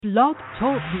Blog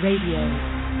Talk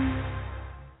Radio.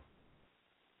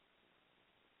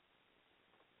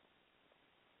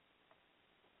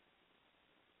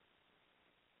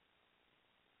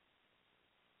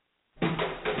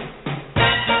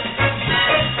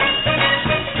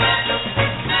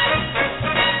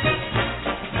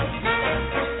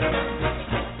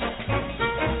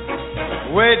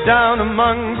 Way down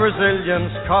among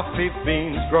Brazilians, coffee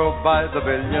beans grow by the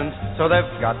billions, so they've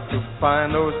got to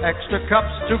find those extra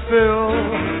cups to fill.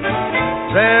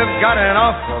 They've got an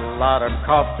awful lot of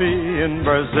coffee in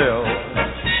Brazil.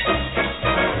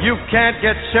 You can't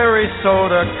get cherry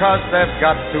soda, 'cause they've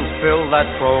got to fill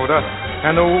that quota,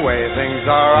 and the way things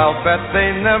are, I'll bet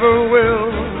they never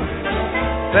will.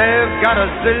 They've got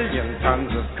a zillion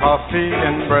tons of coffee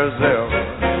in Brazil.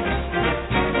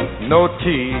 No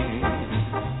tea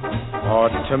or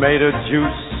tomato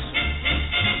juice,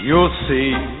 you'll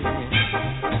see.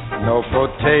 No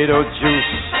potato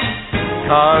juice,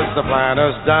 'cause the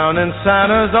planters down in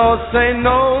Santa's all say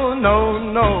no, no,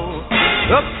 no.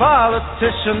 The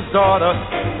politician's daughter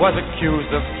was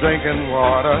accused of drinking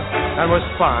water and was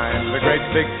fined a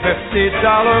great big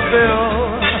 $50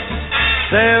 bill.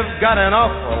 They've got an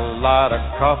awful lot of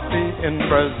coffee in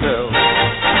Brazil.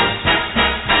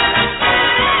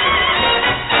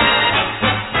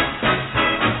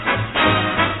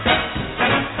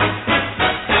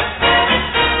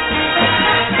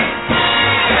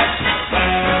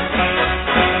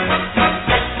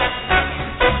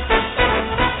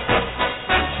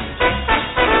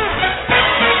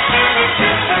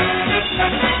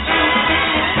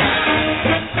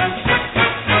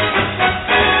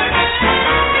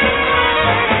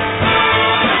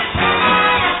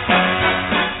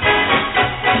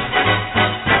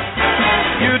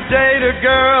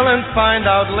 Find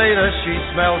out later she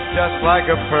smells just like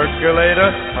a percolator.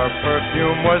 Her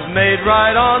perfume was made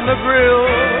right on the grill.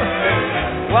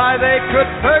 Why, they could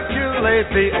percolate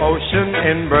the ocean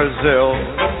in Brazil.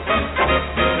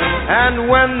 And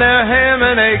when their ham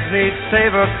and eggs need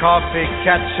savor, coffee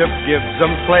ketchup gives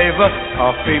them flavor.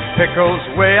 Coffee pickles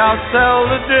way outsell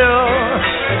the dill.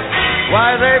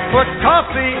 Why, they put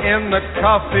coffee in the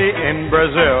coffee in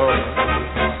Brazil.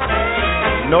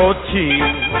 No tea,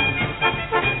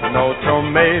 no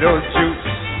tomato juice,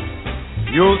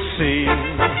 you'll see.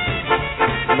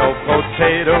 No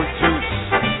potato juice.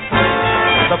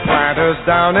 The planters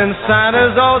down in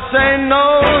Santa's all say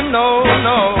no, no,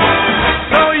 no.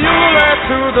 So you'll add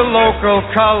to the local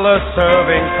color,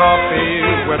 serving coffee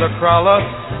with a cruller.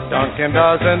 Dunkin'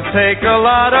 doesn't take a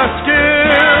lot of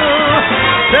skill.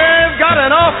 They've got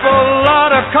an awful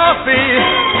lot of coffee,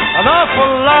 an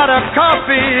awful lot of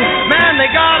coffee. Man, they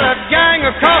got a gang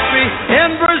of coffee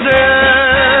in Brazil.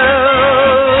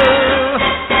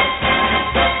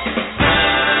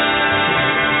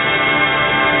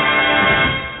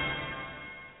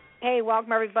 Hey,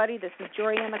 welcome everybody. This is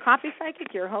Jorianne, the Coffee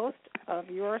Psychic, your host of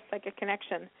Your Psychic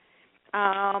Connection.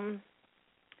 Had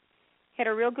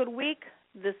a real good week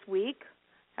this week.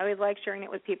 I always like sharing it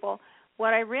with people.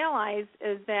 What I realized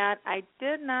is that I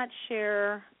did not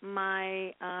share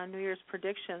my New Year's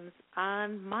predictions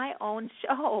on my own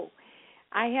show.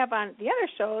 I have on the other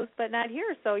shows, but not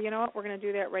here. So you know what? We're going to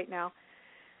do that right now.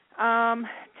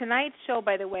 Tonight's show,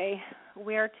 by the way,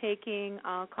 we are taking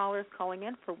callers calling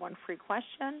in for one free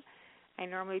question. I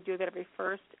normally do that every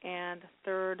first and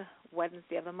third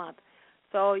Wednesday of the month.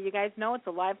 So you guys know it's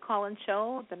a live call-in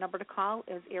show. The number to call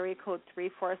is area code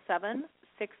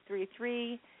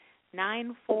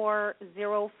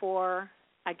 347-633-9404.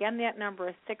 Again, that number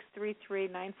is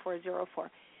 633-9404.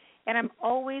 And I'm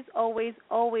always, always,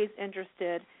 always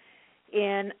interested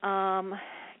in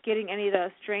getting any of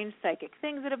the strange psychic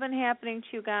things that have been happening to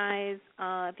you guys.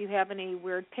 If you have any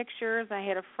weird pictures, I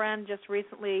had a friend just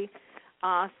recently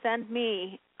send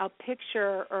me a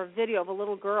picture or a video of a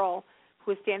little girl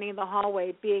who was standing in the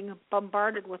hallway being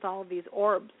bombarded with all of these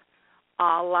orbs.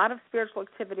 A lot of spiritual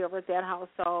activity over at that house.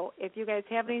 So if you guys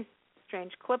have any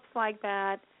strange clips like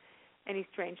that, any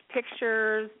strange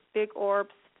pictures, big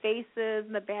orbs, faces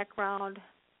in the background,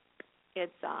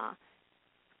 it's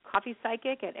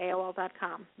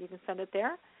coffeepsychic@AOL.com. You can send it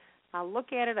there. I'll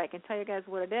look at it. I can tell you guys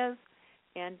what it is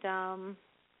and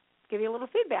give you a little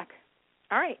feedback.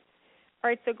 All right.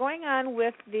 So going on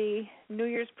with the New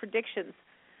Year's predictions.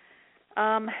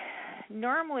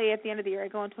 Normally at the end of the year I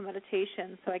go into a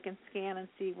meditation so I can scan and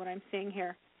see what I'm seeing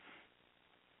here.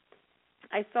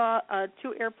 I saw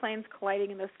two airplanes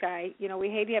colliding in the sky. You know, we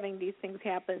hate having these things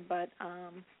happen, but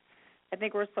I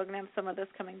think we're still going to have some of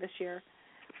this coming this year.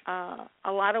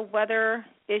 A lot of weather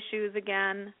issues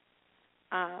again.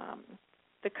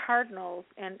 The Cardinals,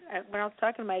 and when I was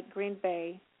talking about Green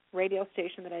Bay, radio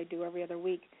station that I do every other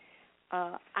week.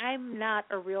 I'm not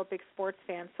a real big sports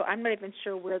fan, so I'm not even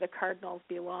sure where the Cardinals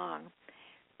belong.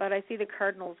 But I see the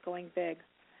Cardinals going big.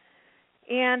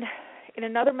 And in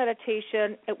another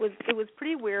meditation, it was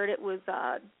pretty weird. It was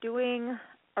doing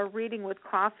a reading with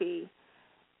coffee.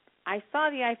 I saw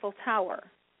the Eiffel Tower,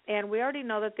 and we already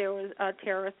know that there was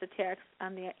terrorist attacks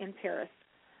in Paris.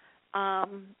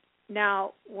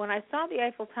 Now, when I saw the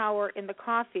Eiffel Tower in the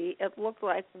coffee, it looked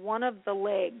like one of the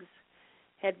legs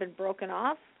had been broken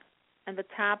off, and the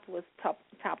top was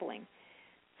toppling.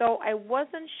 So I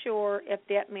wasn't sure if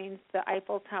that means the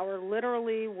Eiffel Tower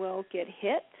literally will get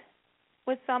hit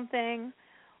with something,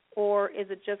 or is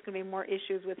it just going to be more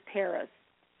issues with Paris?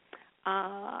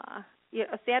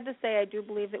 Sad to say, I do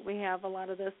believe that we have a lot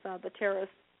of this, the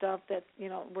terrorist stuff that,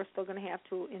 we're still going to have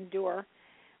to endure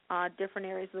different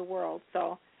areas of the world.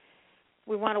 So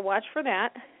we want to watch for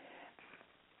that.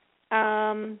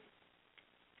 I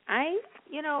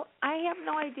have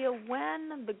no idea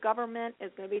when the government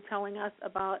is going to be telling us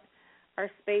about our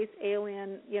space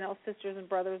alien, sisters and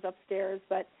brothers upstairs,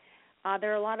 but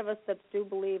there are a lot of us that do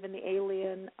believe in the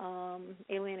alien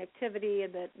activity,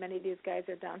 and that many of these guys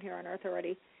are down here on Earth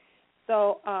already.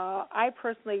 So I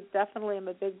personally definitely am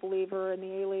a big believer in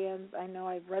the aliens. I know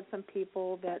I've read some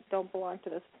people that don't belong to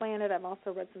this planet. I've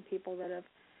also read some people that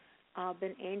have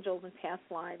been angels in past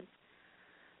lives.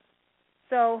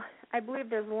 So I believe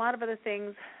there's a lot of other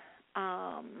things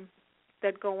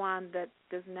that go on that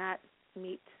does not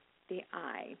meet the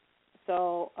eye.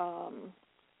 So,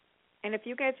 and if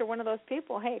you guys are one of those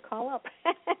people, hey, call up.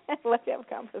 Let's have a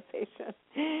conversation.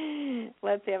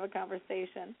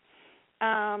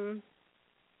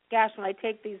 Gosh, when I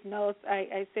take these notes,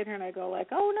 I sit here and I go like,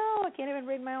 oh, no, I can't even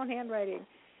read my own handwriting.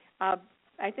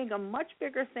 I think a much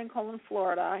bigger sinkhole in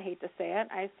Florida, I hate to say it.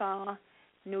 I saw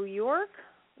New York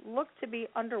looked to be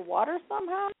underwater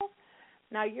somehow.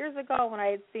 Now, years ago when I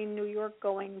had seen New York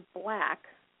going black,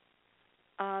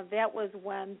 that was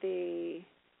when the,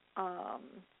 I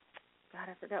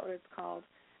forgot what it's called,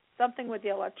 something with the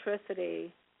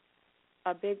electricity,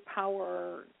 a big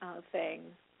power thing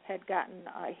had gotten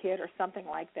hit or something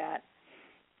like that,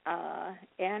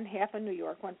 and half of New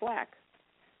York went black.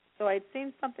 So I'd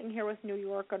seen something here with New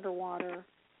York underwater.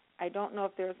 I don't know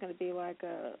if there's going to be like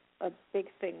a big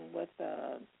thing with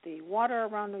the water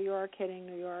around New York hitting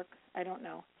New York. I don't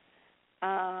know.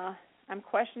 I'm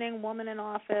questioning woman in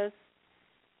office.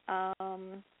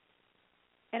 And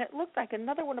it looks like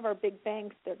another one of our big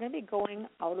banks, they're going to be going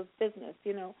out of business.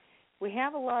 We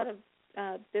have a lot of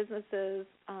businesses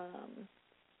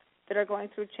that are going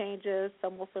through changes.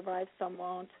 Some will survive, some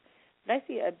won't. But I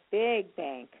see a big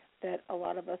bank that a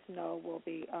lot of us know will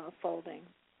be folding.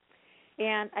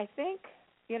 And I think,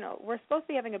 we're supposed to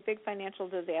be having a big financial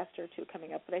disaster, too,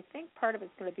 coming up, but I think part of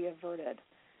it's going to be averted.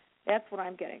 That's what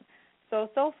I'm getting.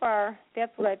 So far,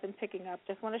 that's what I've been picking up.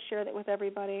 Just want to share that with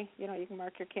everybody. You can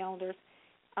mark your calendars.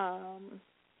 I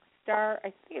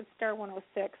think it's Star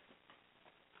 106.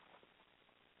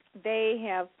 They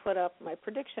have put up my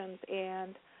predictions,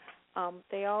 and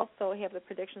they also have the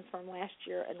predictions from last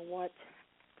year and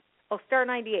Star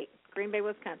 98, Green Bay,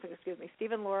 Wisconsin,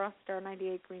 Stephen Laura, Star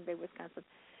 98, Green Bay, Wisconsin.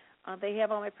 They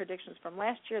have all my predictions from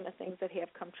last year and the things that have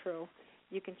come true.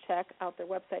 You can check out their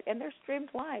website, and they're streamed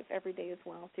live every day as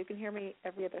well. So you can hear me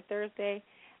every other Thursday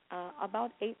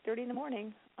about 8:30 in the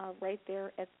morning right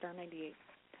there at Star 98.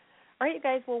 All right, you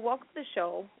guys, well, welcome to the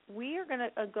show. We are going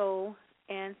to go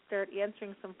and start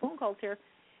answering some phone calls here.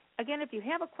 Again, if you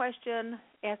have a question,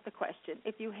 ask the question.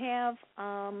 If you have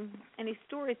any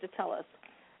stories to tell us,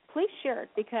 please share it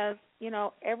because,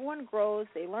 everyone grows.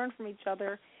 They learn from each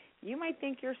other. You might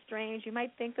think you're strange. You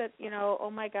might think that, oh,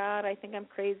 my God, I think I'm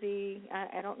crazy.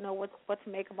 I don't know what to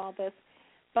make of all this.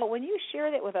 But when you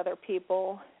share that with other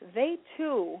people, they,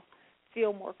 too,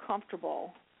 feel more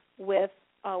comfortable with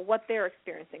what they're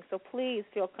experiencing. So please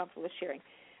feel comfortable with sharing.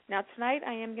 Now, tonight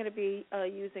I am going to be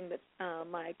using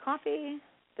my coffee,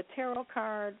 the tarot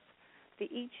cards, the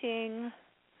I Ching,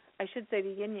 I should say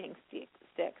the yin yang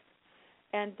sticks.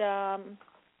 And,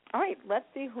 all right, let's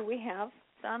see who we have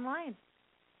online.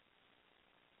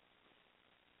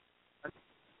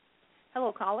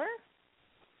 Hello, caller.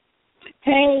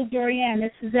 Hey, Jorianne,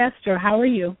 this is Esther. How are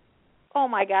you? Oh,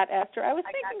 my God, Esther. I was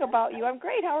thinking about you. I'm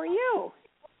great. How are you?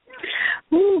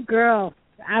 Ooh, girl,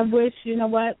 I wish,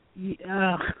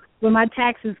 when my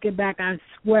taxes get back, I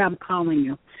swear I'm calling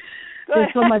you. Good.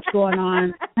 There's so much going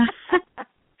on.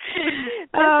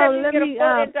 Let me get a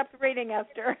full in-depth reading,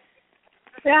 Esther.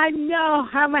 I know.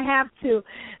 I'm going to have to.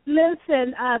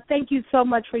 Listen, thank you so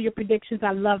much for your predictions.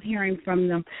 I love hearing from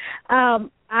them.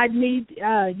 I need.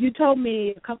 You told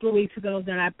me a couple of weeks ago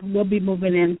that I will be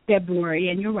moving in February,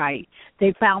 and you're right.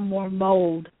 They found more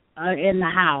mold in the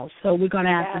house, so we're going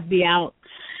to have to be out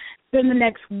in the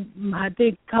next, I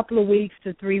think, couple of weeks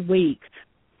to 3 weeks.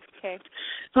 Okay.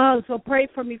 So pray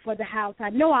for me for the house. I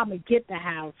know I'm going to get the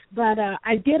house, but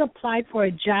I did apply for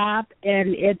a job,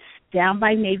 and it's down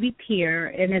by Navy Pier,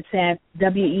 and it's at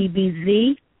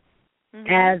WEBZ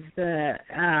as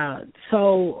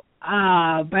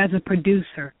as a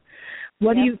producer.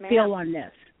 What do you feel on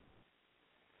this?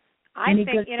 I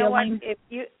think, you know what,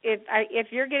 if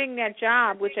you're getting that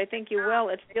job, which I think you will,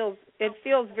 it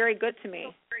feels very good to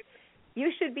me. You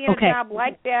should be in a job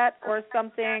like that or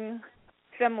something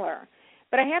similar.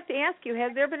 But I have to ask you,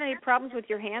 has there been any problems with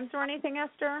your hands or anything,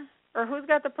 Esther? Or who's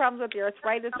got the problems with your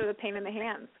arthritis or the pain in the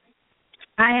hands?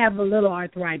 I have a little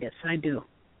arthritis. I do.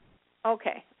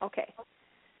 Okay.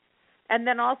 And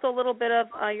then also a little bit of,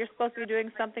 you're supposed to be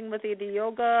doing something with either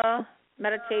yoga,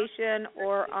 meditation,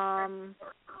 or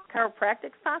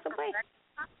chiropractics possibly?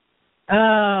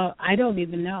 I don't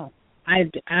even know.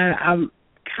 I'm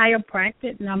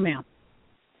chiropractic? No, ma'am.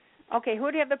 Okay,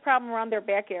 who do you have the problem around their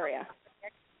back area?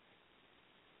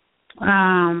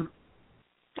 I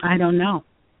don't know.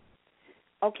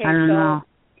 Okay, I don't know.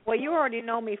 Well, you already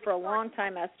know me for a long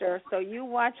time, Esther, so you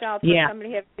watch out for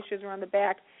somebody having issues around the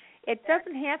back. It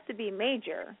doesn't have to be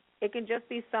major. It can just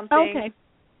be something. Okay.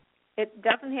 It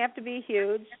doesn't have to be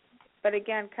huge, but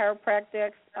again,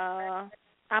 chiropractics,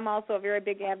 I'm also a very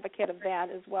big advocate of that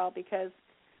as well, because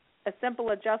a simple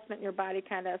adjustment in your body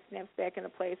kind of snaps back into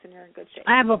place and you're in good shape.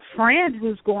 I have a friend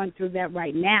who's going through that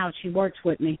right now. She works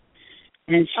with me,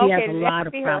 and she has a lot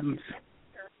of problems.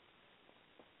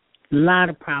 A lot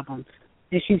of problems.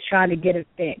 And she's trying to get it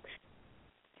fixed.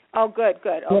 Oh, good.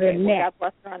 Okay, well, God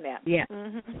bless her on that. Yeah.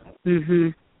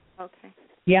 Okay.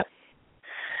 Yep.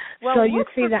 Well, so you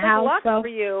see the house, for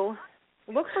you.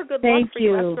 Look for good luck for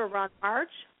you, Esther, around March.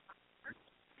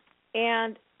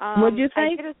 And what'd you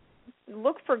say?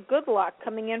 Look for good luck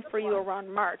coming in for you around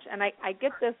March. And I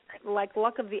get this, like,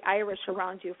 luck of the Irish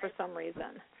around you for some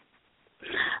reason.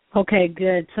 Okay,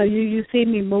 good. So you see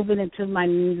me moving into my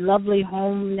lovely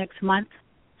home next month?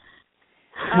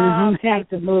 I have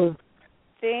to move.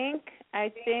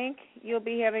 I think you'll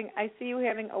be having, I see you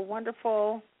having a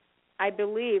wonderful, I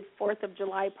believe, 4th of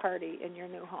July party in your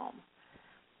new home.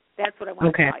 That's what I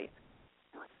want to tell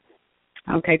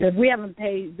you. Okay, because we haven't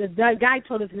paid, the guy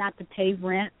told us not to pay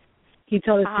rent. He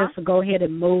told us just to go ahead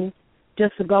and move,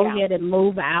 ahead and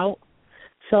move out.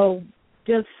 So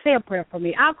just say a prayer for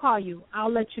me. I'll call you.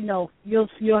 I'll let you know. You'll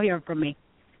hear from me.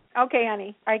 Okay,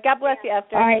 honey. All right, God bless you,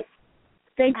 Esther. All right.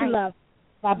 Thank you, love.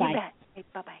 Bye-bye. You bet. Okay,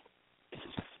 bye-bye.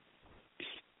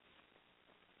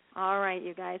 All right,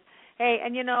 you guys. Hey,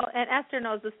 and and Esther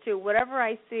knows this too. Whatever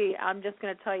I see, I'm just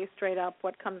going to tell you straight up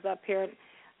what comes up here.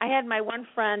 I had my one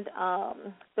friend,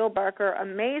 Bill Barker,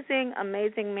 amazing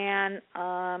man.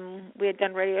 We had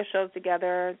done radio shows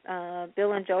together.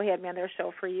 Bill and Joe had me on their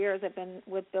show for years. I've been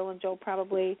with Bill and Joe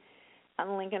probably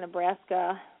in Lincoln,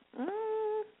 Nebraska,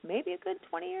 maybe a good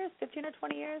 20 years, 15 or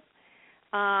 20 years.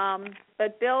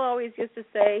 But Bill always used to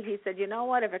say, he said, you know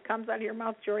what, if it comes out of your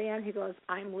mouth, Jorianne, he goes,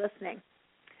 I'm listening.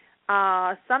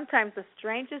 Sometimes the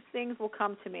strangest things will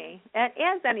come to me. And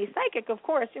as any psychic, of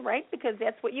course, you're right, because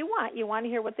that's what you want. You want to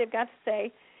hear what they've got to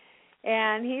say.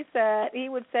 And he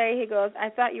would say, he goes, I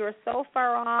thought you were so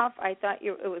far off. I thought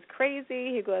it was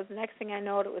crazy. He goes, next thing I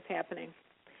know, it was happening.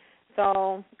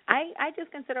 So I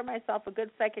just consider myself a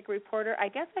good psychic reporter. I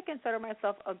guess I consider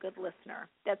myself a good listener.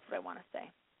 That's what I want to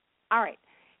say. All right.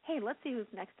 Hey, let's see who's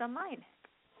next online.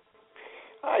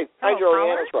 Hi,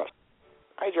 Jorianne. It's Russ.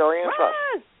 Hi, Jorianne. It's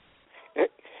Russ.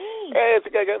 Hey, I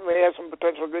think we have some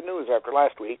potential good news after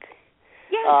last week.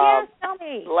 Yes, tell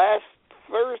me. Last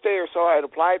Thursday or so, I had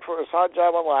applied for a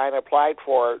job online. I applied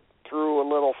for it through a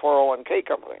little 401k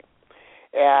company.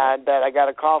 And then I got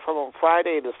a call from them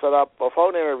Friday to set up a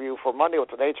phone interview for Monday with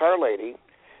an HR lady.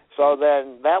 So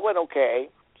then that went okay.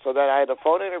 So then I had a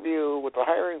phone interview with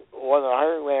one of the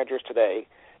hiring managers today.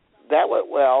 That went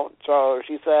well. So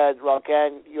she said, well,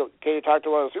 can you talk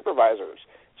to one of the supervisors?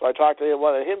 So I talked to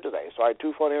one of him today. So I had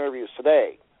 2 phone interviews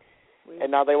today.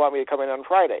 And now they want me to come in on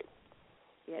Friday.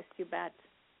 Yes, you bet.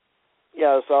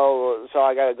 Yeah, so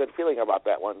I got a good feeling about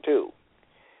that one, too.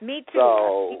 Me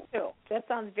too. Me too. That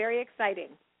sounds very exciting.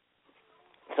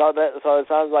 So it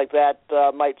sounds like that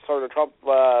might sort of trump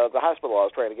the hospital I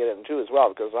was trying to get in, too, as well,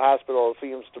 because the hospital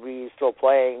seems to be still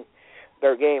playing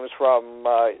their games from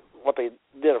what they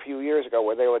did a few years ago,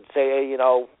 where they would say, hey,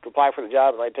 to apply for the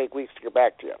job, and I'd take weeks to get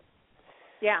back to you.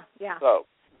 Yeah.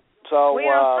 So,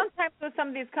 well, sometimes with some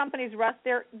of these companies, Russ,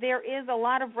 there is a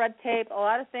lot of red tape, a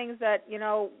lot of things that,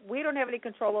 we don't have any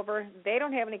control over. They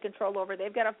don't have any control over.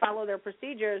 They've got to follow their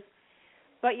procedures.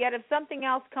 But yet if something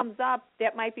else comes up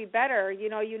that might be better,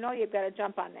 you've got to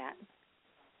jump on that.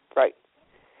 Right.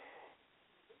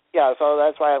 Yeah, so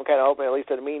that's why I'm kind of hoping, at least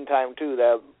in the meantime, too,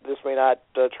 that this may not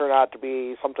turn out to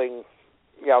be something,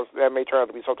 that may turn out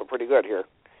to be something pretty good here.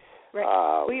 Right.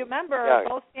 Well, you remember,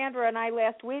 both Sandra and I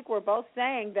last week were both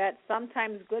saying that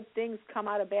sometimes good things come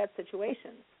out of bad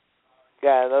situations.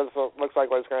 Yeah, and that looks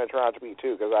like what it's going to turn out to be,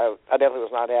 too, because I definitely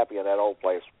was not happy in that old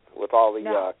place with all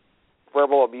the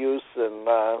verbal abuse and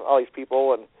all these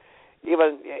people. And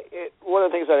even one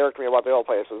of the things that irked me about the old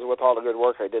place is with all the good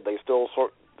work I did, they still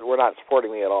were not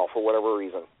supporting me at all for whatever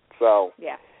reason. So,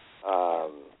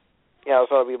 so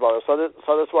it'll be a bonus. So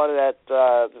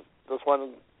this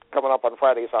one coming up on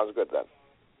Friday sounds good then.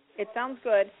 It sounds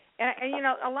good. And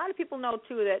a lot of people know,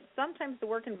 too, that sometimes the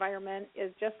work environment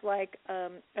is just like a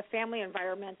family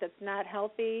environment that's not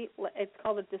healthy. It's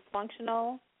called a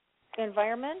dysfunctional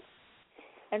environment.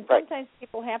 And sometimes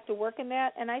people have to work in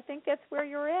that, and I think that's where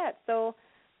you're at. So,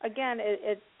 again,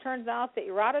 it turns out that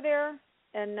you're out of there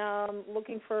and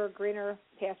looking for greener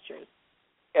pastures.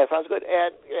 Yeah, sounds good.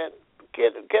 And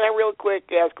can I real quick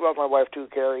ask about my wife, too,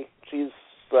 Carrie? She's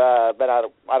been out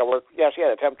of work. Yeah, she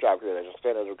had a temp job here that just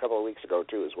ended a couple of weeks ago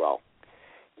too, as well.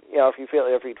 If you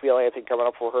feel anything coming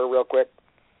up for her, real quick.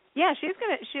 Yeah, she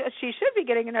should be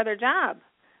getting another job.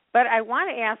 But I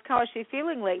want to ask, how is she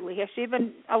feeling lately? Has she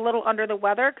been a little under the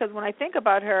weather? Because when I think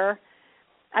about her,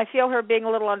 I feel her being a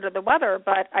little under the weather.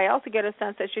 But I also get a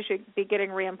sense that she should be getting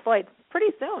reemployed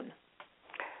pretty soon.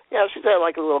 Yeah, she's had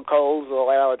like a little colds, little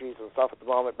allergies and stuff at the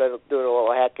moment. Been doing a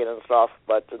little hacking and stuff,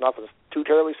 but nothing too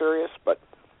terribly serious. But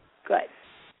good.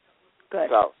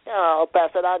 So I'll pass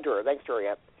it on to her. Thanks,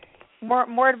 Jorianne.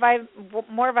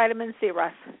 More vitamin C,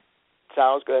 Russ.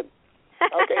 Sounds good.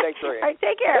 Okay, thanks, Jorianne. All right,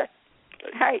 take care.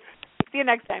 All right, see you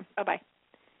next time. Bye-bye.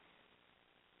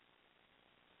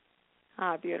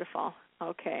 Ah, beautiful.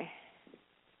 Okay.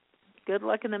 Good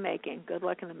luck in the making. Good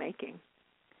luck in the making.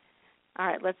 All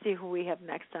right, let's see who we have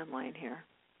next online here.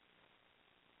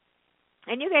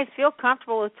 And you guys feel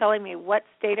comfortable with telling me what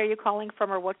state are you calling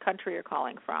from or what country you're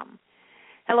calling from.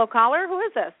 Hello, caller. Who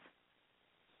is this?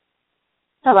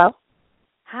 Hello.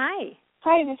 Hi.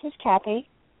 Hi, this is Kathy.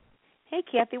 Hey,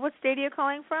 Kathy. What state are you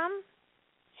calling from?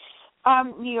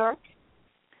 New York.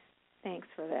 Thanks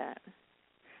for that.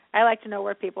 I like to know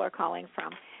where people are calling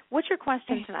from. What's your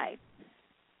question tonight?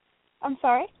 I'm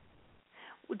sorry?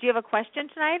 Do you have a question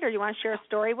tonight, or you want to share a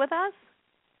story with us?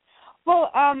 Well,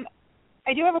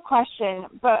 I do have a question,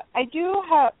 but I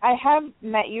have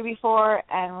met you before,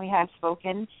 and we have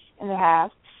spoken in the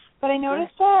past, but I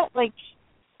noticed that, like,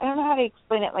 I don't know how to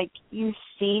explain it, like, you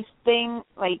see things,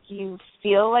 like, you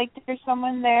feel like there's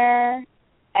someone there,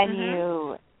 and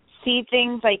you see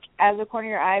things, like, out of the corner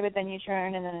of your eye, but then you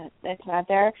turn, and then it's not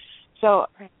there. So,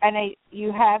 and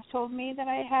you have told me that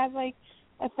I have, like,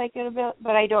 a psychic ability,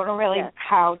 but I don't know really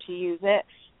how to use it.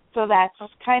 So that's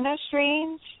kind of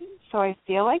strange. So I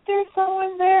feel like there's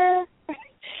someone there.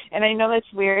 And I know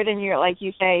that's weird, and you're like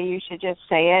you say, you should just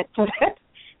say it so that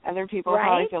other people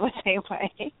probably feel the same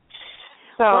way.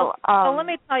 So, so let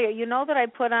me tell you, you know that I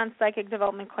put on psychic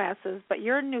development classes, but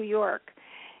you're in New York,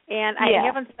 and I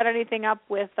haven't set anything up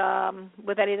with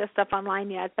any of this stuff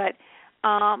online yet, but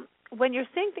when you're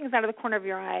seeing things out of the corner of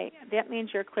your eye, that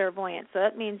means you're clairvoyant. So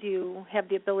that means you have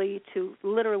the ability to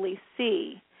literally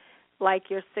see, like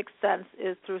your sixth sense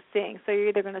is through seeing. So you're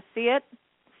either going to see it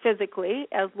physically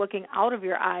as looking out of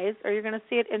your eyes, or you're going to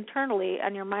see it internally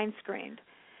on your mind screen,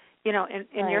 in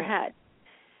your head.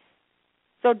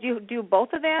 So do you do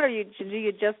both of that, or do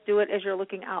you just do it as you're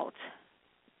looking out?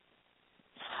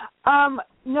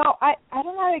 No, I don't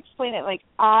know how to explain it. Like,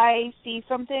 I see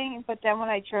something, but then when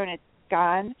I turn, it's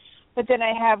gone. But then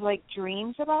I have, like,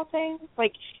 dreams about things.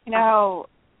 Like, how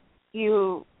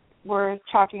you were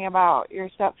talking about your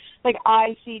stuff. Like,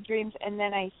 I see dreams, and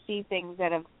then I see things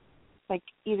that have, like,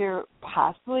 either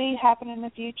possibly happened in the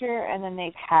future, and then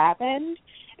they've happened.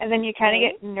 And then you kind of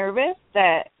get nervous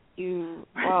that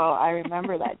I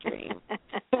remember that dream.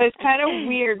 So it's kind of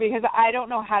weird because I don't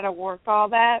know how to work all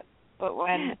that. But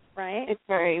when it's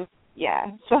very,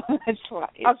 so that's why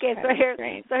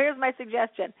it's so here's my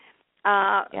suggestion.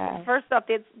 First off,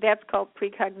 that's called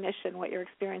precognition, what you're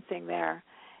experiencing there.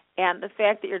 And the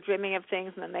fact that you're dreaming of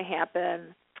things and then they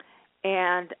happen,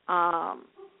 and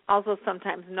also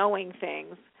sometimes knowing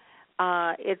things,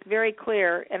 it's very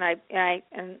clear,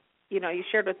 and you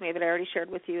shared with me that I already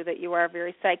shared with you that you are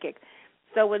very psychic.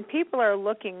 So when people are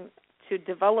looking to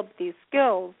develop these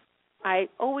skills, I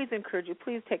always encourage you,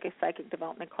 please take a psychic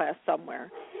development class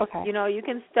somewhere. Okay. You know, you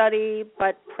can study,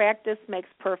 but practice makes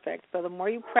perfect. So the more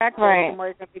you practice, the more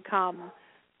you're going to become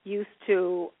used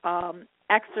to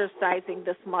exercising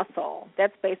this muscle.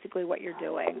 That's basically what you're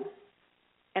doing.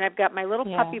 And I've got my little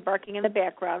puppy barking in the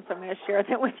background, so I'm going to share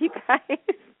that with you guys,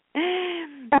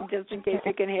 just in case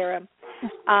you can hear him.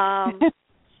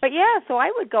 But, yeah, so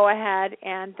I would go ahead,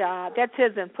 and that's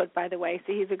his input, by the way,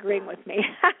 so he's agreeing with me.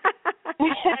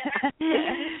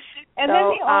 And then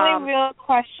the only real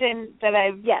question that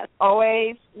I've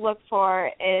always looked for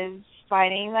is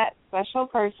finding that special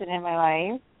person in my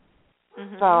life.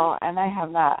 Mm-hmm. So, and I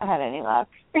have not had any luck.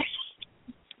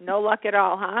 No luck at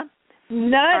all, huh?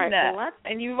 None. Right, well,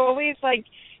 and you've always, like,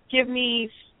 give me,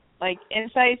 like,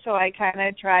 insight, so I kind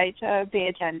of try to pay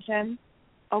attention.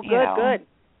 Oh, good.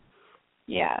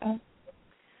 Yeah.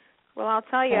 Well, I'll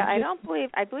tell you, I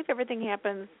believe everything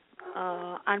happens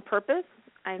on purpose.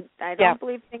 I don't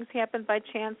believe things happen by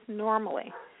chance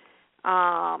normally.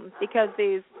 Because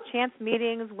these chance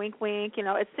meetings, wink, wink, you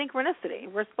know, it's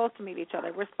synchronicity. We're supposed to meet each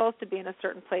other. We're supposed to be in a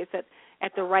certain place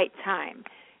at the right time.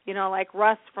 You know, like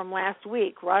Russ from last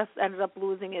week. Russ ended up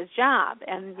losing his job.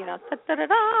 And, you know,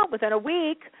 within a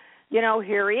week, you know,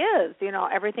 here he is. You know,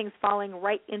 everything's falling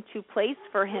right into place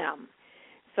for him.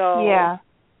 So,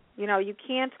 you know, you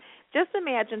can't just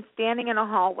imagine standing in a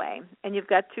hallway and you've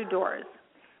got two doors.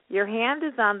 Your hand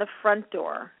is on the front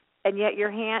door, and yet your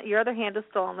other hand is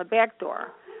still on the back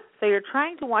door. So you're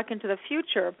trying to walk into the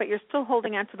future, but you're still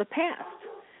holding on to the past.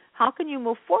 How can you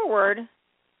move forward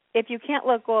if you can't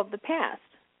let go of the past,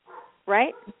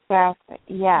 right? Exactly,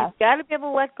 yeah. You've got to be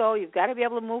able to let go. You've got to be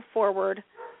able to move forward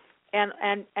and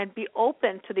be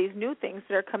open to these new things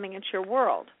that are coming into your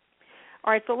world.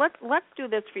 All right, so let's do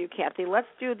this for you, Kathy. Let's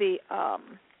do the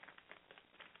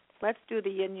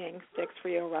yin yang sticks for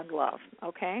you around love,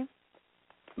 okay?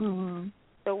 Mm-hmm.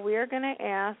 So we're going to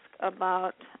ask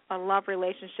about a love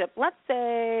relationship, let's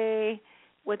say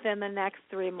within the next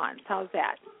 3 months. How's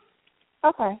that?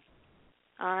 Okay.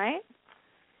 All right.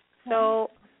 So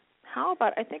how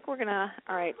about, I think we're going to,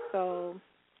 all right, so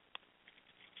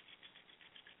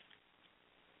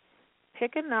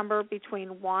pick a number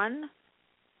between 1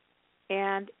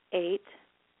 and 8.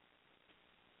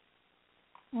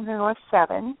 I'm going to go with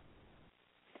 7.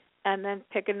 And then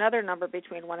pick another number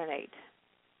between 1 and 8.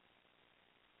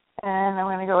 And I'm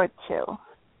going to go with 2.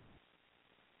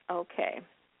 Okay.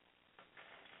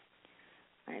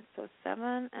 All right, so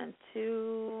 7 and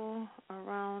 2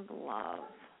 around love.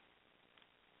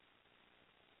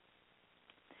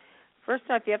 First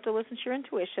off, you have to listen to your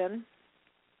intuition.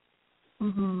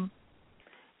 Mm-hmm.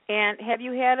 And have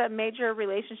you had a major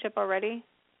relationship already?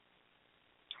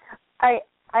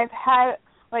 I've had,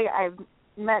 like, I've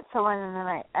met someone and then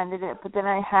I ended it, but then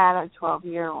I had a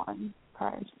 12-year one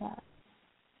prior to that.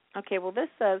 Okay, well, this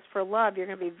says for love, you're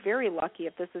going to be very lucky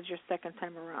if this is your second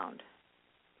time around.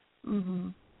 Mm-hmm.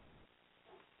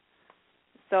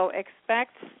 So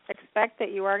expect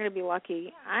that you are going to be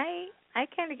lucky. I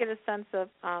kind of get a sense of,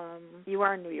 you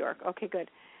are in New York. Okay, good.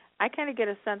 I kind of get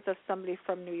a sense of somebody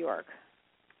from New York.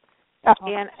 Oh.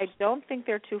 And I don't think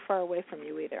they're too far away from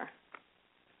you either.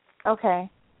 Okay.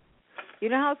 You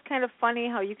know how it's kind of funny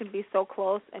how you can be so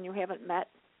close and you haven't met?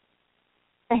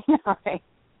 I know, right?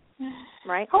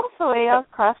 Right? Hopefully, I'll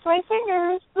cross my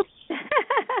fingers.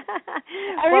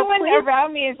 Everyone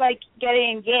around me is, like, getting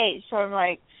engaged, so I'm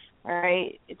like, all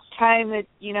right, it's time that,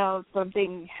 you know,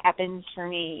 something happens for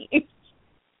me.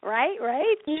 Right?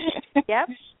 Yep.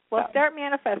 Well, start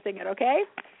manifesting it, okay?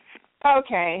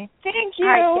 Okay. Thank you.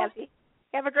 All right, Kathy.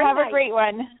 Have a great night. Have a great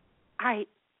one. All right.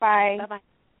 Bye. Bye-bye.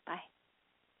 Bye.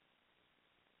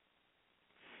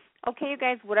 Okay, you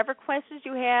guys, whatever questions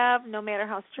you have, no matter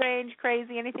how strange,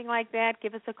 crazy, anything like that,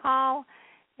 give us a call,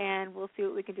 and we'll see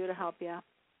what we can do to help you.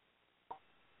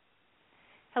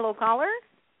 Hello, caller?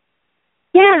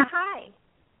 Yeah, hi.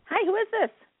 Hi, who is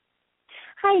this?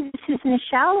 Hi, this is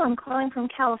Michelle. I'm calling from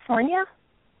California.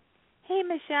 Hey,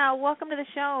 Michelle, welcome to the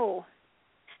show.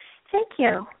 Thank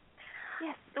you.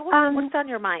 Yes, so what's on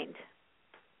your mind?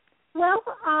 Well,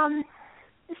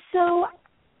 so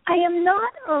I am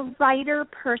not a writer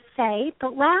per se,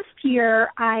 but last year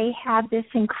I had this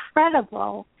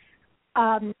incredible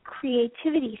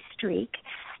creativity streak,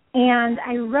 and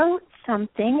I wrote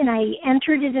something, and I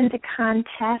entered it into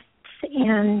contests,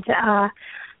 and,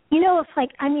 it's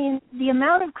like, the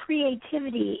amount of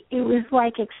creativity, it was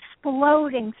like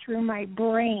exploding through my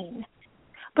brain.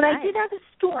 But nice. I did have a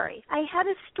story. I had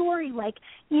a story like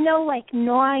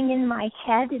gnawing in my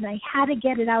head, and I had to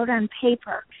get it out on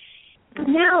paper. But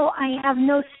now I have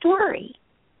no story.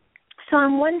 So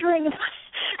I'm wondering if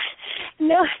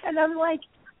and I'm like,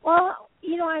 Well,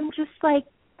 I'm just like,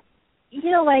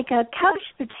 like a couch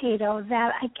potato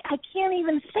that I can't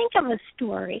even think of a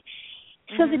story.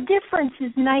 So the difference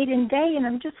is night and day, and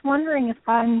I'm just wondering if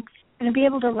I'm going to be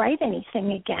able to write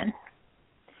anything again.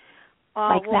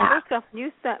 Like well, that. First off,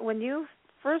 when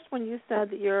you said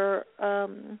that you're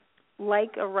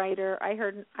like a writer, I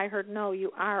heard no,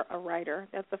 you are a writer.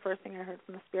 That's the first thing I heard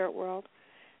from the spirit world.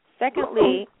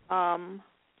 Secondly,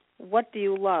 what do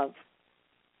you love?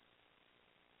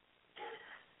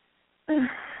 I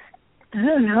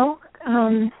don't know.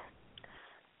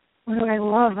 What do I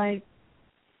love? I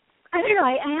don't know.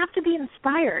 I have to be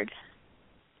inspired.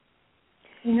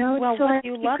 Well, so what do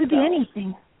you love, it could be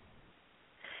anything.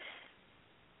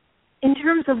 In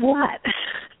terms of what?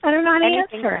 I don't know how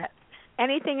to answer it.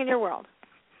 Anything in your world.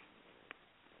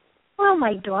 Well,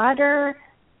 my daughter.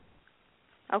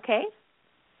 Okay.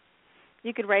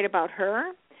 You could write about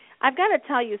her. I've got to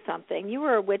tell you something. You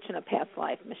were a witch in a past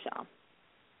life, Michelle.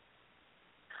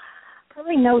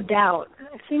 Probably, no doubt.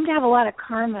 I seem to have a lot of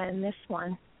karma in this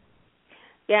one.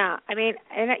 Yeah, I mean,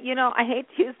 and I hate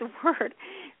to use the word,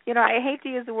 I hate to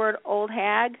use the word old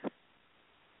hag,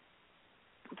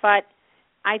 but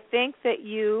I think that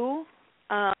you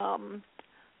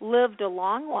lived a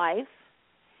long life,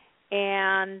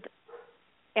 and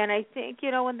I think,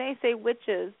 when they say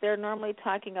witches, they're normally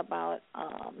talking about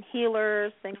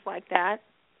healers, things like that,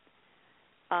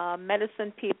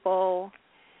 medicine people.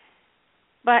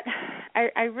 But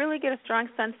I really get a strong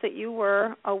sense that you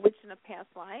were a witch in a past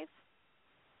life.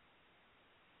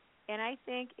 And I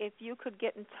think if you could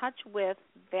get in touch with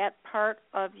that part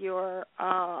of your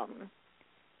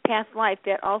past life,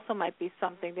 that also might be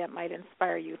something that might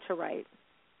inspire you to write.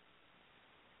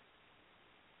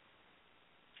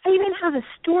 I even have a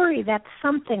story that's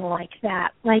something like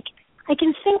that. Like, I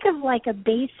can think of like a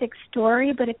basic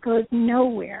story, but it goes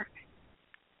nowhere.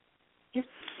 If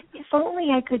only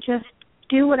I could just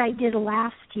do what I did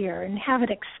last year and have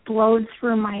it explode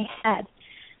through my head.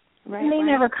 Right, it may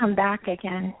never come back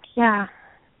again. Yeah.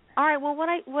 All right. Well,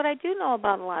 what I do know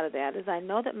about a lot of that is I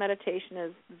know that meditation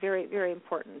is very, very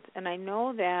important, and I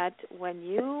know that when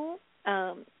you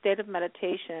state of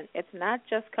meditation, it's not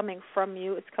just coming from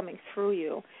you; it's coming through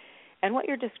you. And what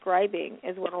you're describing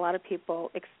is what a lot of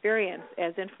people experience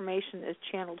as information is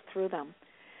channeled through them.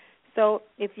 So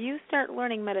if you start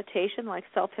learning meditation, like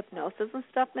self-hypnosis and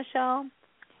stuff, Michelle,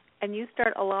 and you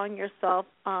start allowing yourself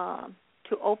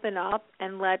to open up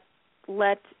and let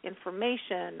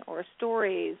information or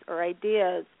stories or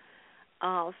ideas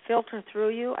filter through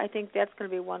you, I think that's going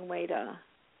to be one way to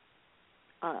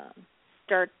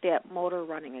start that motor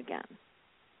running again.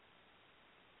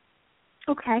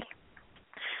 Okay.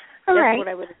 That's right. what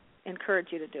I would encourage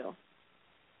you to do. Okay.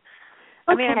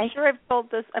 I mean, I'm sure I've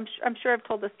told this. I'm sure I've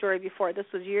told this story before. This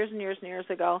was years and years and years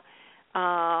ago,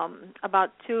 about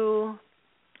two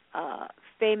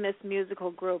famous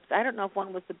musical groups. I don't know if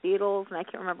one was the Beatles, and I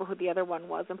can't remember who the other one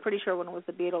was. I'm pretty sure one was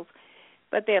the Beatles,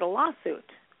 but they had a lawsuit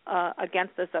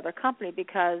against this other company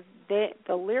because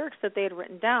the lyrics that they had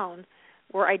written down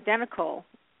were identical,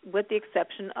 with the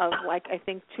exception of, like, I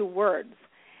think 2 words.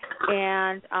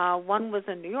 And one was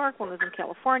in New York, one was in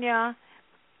California.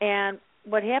 And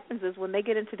what happens is when they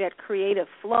get into that creative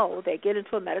flow, they get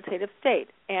into a meditative state.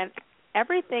 And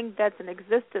everything that's in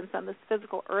existence on this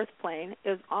physical earth plane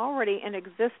is already in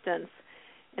existence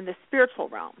in the spiritual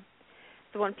realm.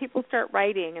 So when people start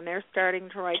writing and they're starting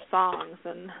to write songs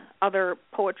and other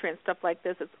poetry and stuff like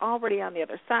this, it's already on the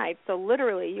other side. So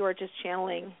literally you are just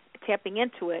channeling, tapping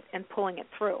into it and pulling it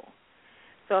through.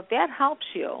 So if that helps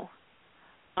you,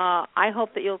 I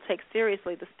hope that you'll take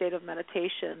seriously the state of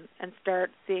meditation and start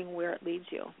seeing where it leads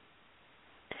you.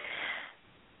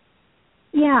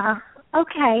 Yeah.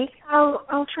 Okay.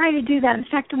 I'll try to do that. In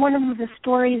fact, one of the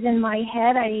stories in my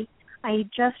head, I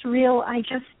just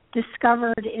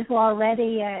discovered is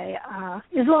already a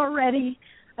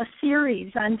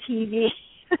series on TV.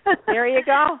 There you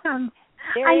go. I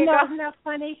know, isn't that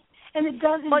funny? And it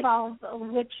does involve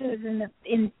witches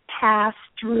in past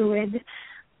druid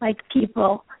like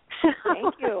people.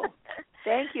 Thank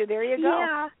you. There you go.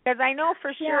 Yeah. Because I know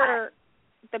for sure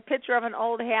the picture of an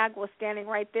old hag was standing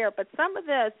right there. But some of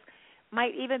this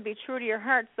might even be true to your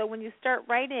heart. So when you start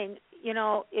writing,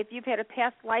 if you've had a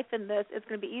past life in this, it's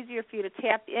going to be easier for you to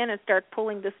tap in and start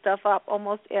pulling this stuff up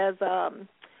almost as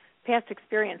past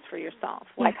experience for yourself.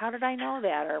 Yeah. Like, how did I know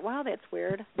that? Or, wow, that's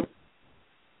weird.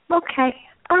 Okay.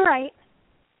 All right.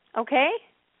 Okay?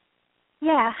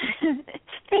 Yeah.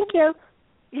 Thank you.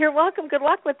 You're welcome. Good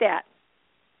luck with that.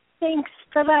 Thanks.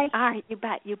 Bye-bye. All right. You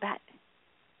bet.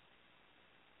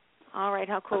 All right.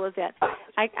 How cool is that?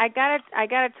 I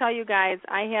gotta tell you guys,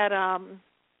 I had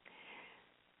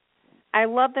I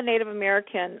love the Native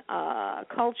American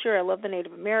culture. I love the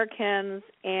Native Americans,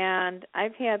 and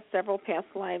I've had several past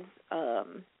lives.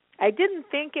 I didn't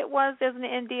think it was as an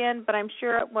Indian, but I'm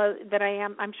sure it was that I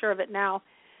am. I'm sure of it now.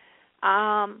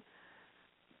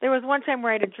 There was one time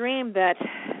where I had a dream that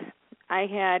I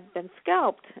had been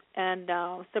scalped, and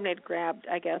somebody had grabbed,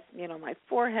 I guess, my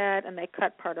forehead, and they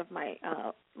cut part of my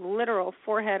literal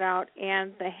forehead out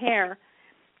and the hair.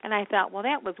 And I thought, well,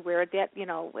 that was weird. That,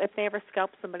 if they ever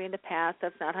scalped somebody in the past,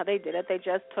 that's not how they did it. They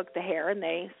just took the hair and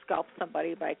they scalped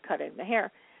somebody by cutting the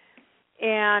hair.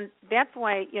 And that's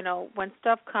why, when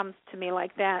stuff comes to me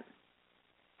like that,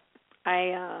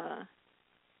 I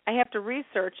have to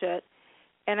research it.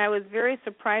 And I was very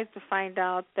surprised to find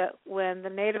out that when the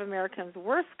Native Americans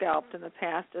were scalped in the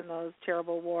past in those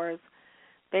terrible wars,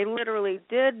 they literally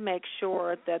did make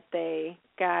sure that they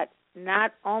got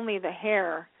not only the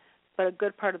hair, but a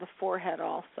good part of the forehead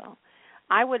also.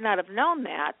 I would not have known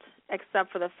that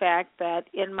except for the fact that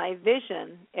in my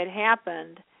vision it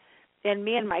happened, and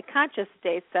me in my conscious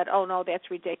state said, oh, no,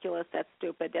 that's ridiculous, that's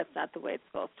stupid, that's not the way it's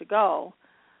supposed to go.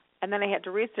 And then I had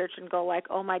to research and go like,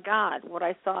 oh, my God, what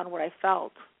I saw and what I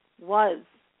felt was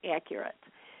accurate.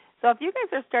 So if you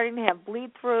guys are starting to have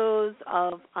bleed-throughs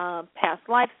of past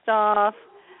life stuff,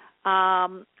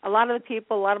 a lot of the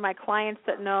people, a lot of my clients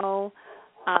that know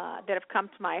that have come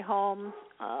to my home,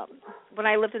 when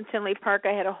I lived in Tinley Park,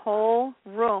 I had a whole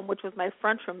room, which was my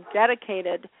front room,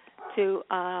 dedicated to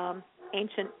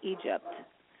ancient Egypt.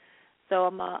 So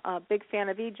I'm a big fan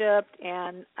of Egypt,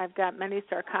 and I've got many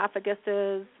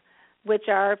sarcophaguses, which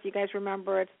are, if you guys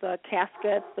remember, it's the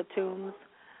caskets, the tombs,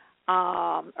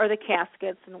 or the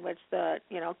caskets in which the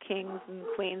kings and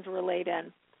queens were laid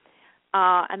in,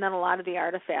 and then a lot of the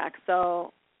artifacts.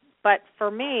 So, but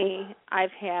for me,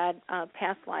 I've had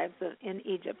past lives in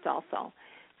Egypt also.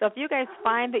 So if you guys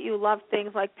find that you love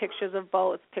things like pictures of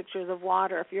boats, pictures of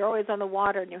water, if you're always on the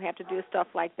water and you have to do stuff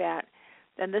like that,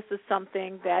 then this is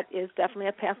something that is definitely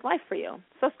a past life for you.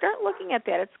 So start looking at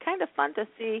that. It's kind of fun to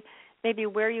see maybe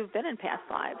where you've been in past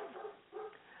lives.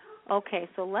 Okay,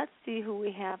 so let's see who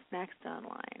we have next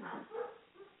online.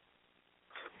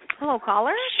 Hello,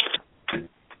 caller.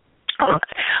 Oh,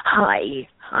 hi.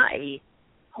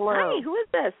 Hello. Hi, who is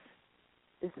this?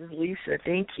 This is Lisa.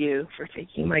 Thank you for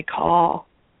taking my call.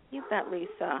 You bet,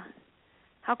 Lisa.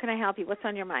 How can I help you? What's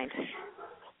on your mind?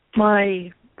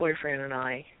 My boyfriend and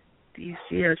I, do you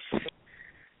see us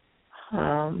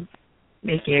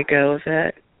making a go of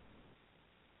it?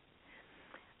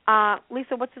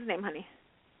 Lisa, what's his name, honey?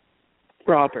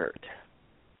 Robert.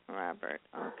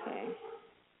 Okay.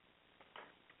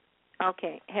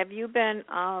 Okay. Have you been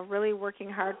really working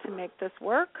hard to make this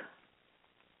work?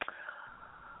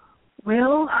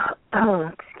 Well,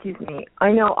 excuse me.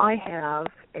 I know I have,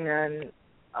 and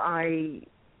I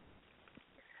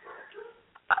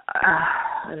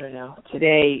don't know.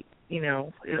 Today,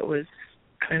 it was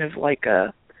kind of like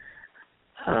a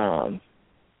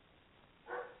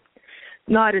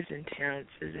not as intense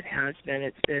as it has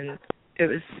been. It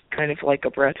was kind of like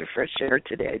a breath of fresh air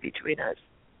today between us.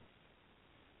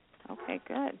 Okay,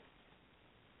 good.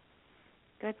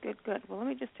 Good. Well, let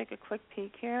me just take a quick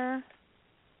peek here.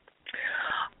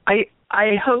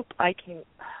 I hope I can.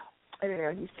 I don't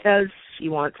know. He says he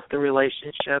wants the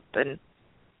relationship, and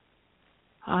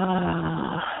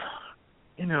I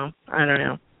don't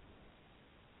know.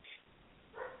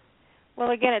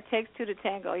 Well, again, it takes two to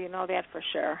tango. You know that for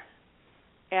sure.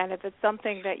 And if it's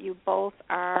something that you both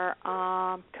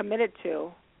are committed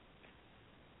to,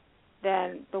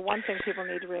 then the one thing people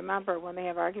need to remember when they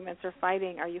have arguments or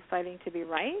fighting, are you fighting to be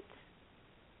right?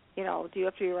 Do you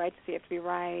have to be right? Does he have to be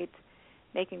right?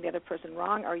 Making the other person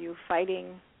wrong? Are you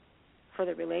fighting for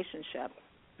the relationship?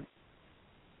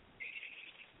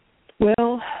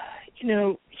 Well, I don't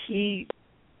know. He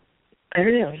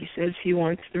says he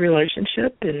wants the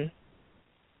relationship, and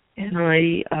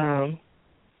I.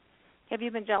 Have you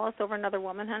been jealous over another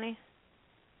woman, honey?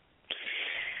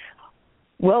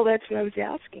 Well, that's what I was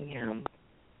asking him.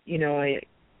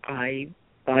 I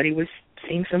thought he was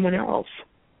seeing someone else.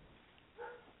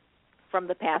 From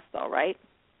the past, though, right?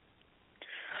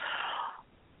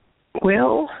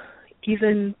 Well,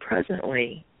 even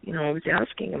presently, I was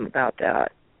asking him about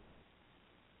that.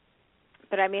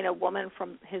 But I mean a woman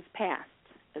from his past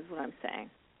is what I'm saying.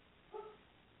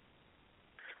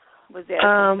 Was that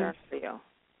a concern for you?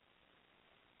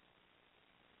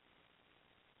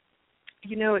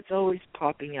 It's always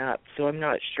popping up, so I'm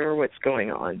not sure what's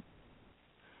going on.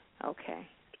 Okay.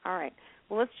 All right.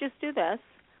 Well, let's just do this.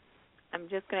 I'm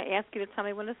just going to ask you to tell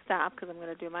me when to stop because I'm going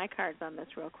to do my cards on this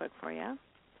real quick for you.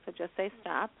 So just say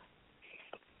stop.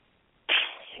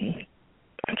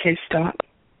 Okay, stop.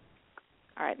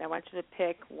 All right, now I want you to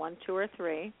pick 1, 2, or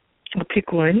 3. I'll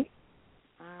pick one.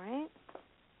 All right.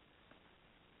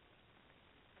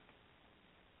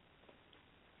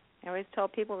 I always tell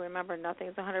people, remember,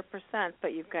 nothing's 100%,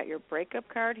 but you've got your breakup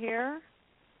card here.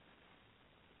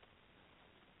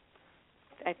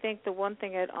 I think the one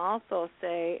thing I'd also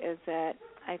say is that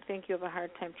I think you have a hard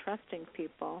time trusting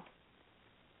people.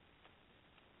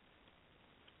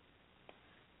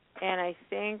 And I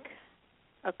think,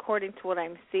 according to what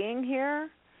I'm seeing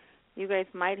here, you guys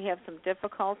might have some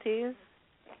difficulties,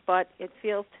 but it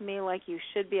feels to me like you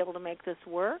should be able to make this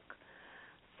work.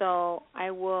 So I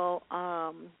will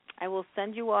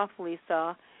send you off,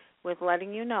 Lisa, with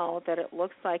letting you know that it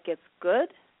looks like it's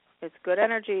good. It's good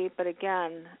energy, but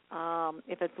again,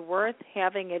 if it's worth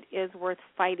having, it is worth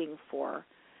fighting for.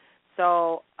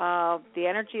 So the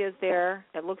energy is there.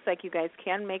 It looks like you guys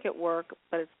can make it work,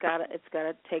 but it's got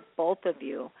to take both of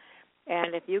you.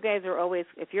 And if you're always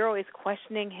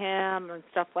questioning him and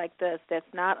stuff like this, that's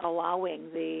not allowing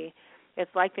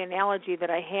it's like the analogy that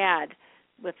I had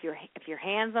with if your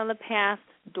hand's on the past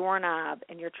doorknob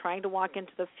and you're trying to walk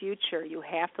into the future, you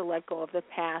have to let go of the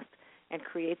past and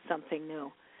create something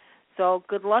new. So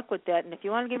good luck with that. And if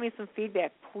you want to give me some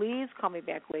feedback, please call me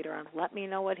back later on. Let me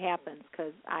know what happens,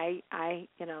 because I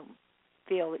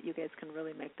feel that you guys can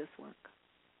really make this work.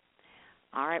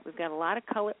 All right, we've got a lot of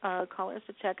callers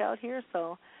to check out here.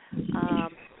 So,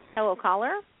 hello,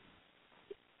 caller.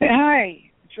 Hi,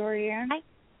 Jorianne. Hi.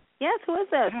 Yes, who is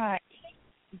this? Hi.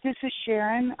 This is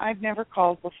Sharon. I've never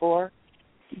called before,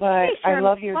 but hey, Sharon, I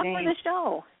love your welcome name. to the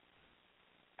show.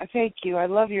 Thank you. I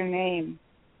love your name.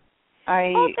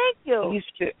 Thank you.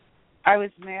 I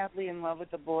was madly in love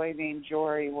with a boy named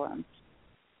Jory once.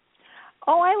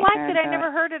 Oh, I liked it. I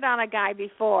never heard it on a guy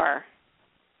before.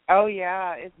 Oh,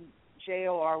 yeah. It's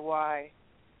Jory.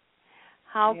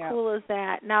 How cool is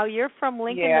that? Now, you're from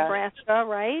Lincoln, Nebraska,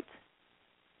 right?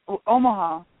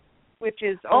 Omaha, which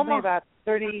is only about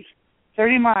 30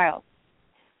 miles.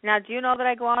 Now, do you know that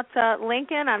I go out to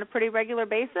Lincoln on a pretty regular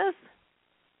basis?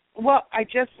 Well, I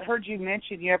just heard you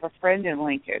mention you have a friend in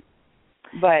Lincoln.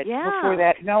 But before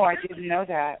that, no, I didn't know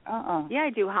that. Yeah,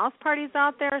 I do house parties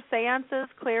out there, seances,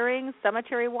 clearings,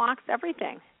 cemetery walks,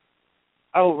 everything.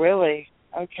 Oh, really?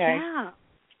 Okay. Yeah.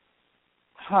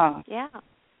 Huh. Yeah.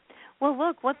 Well,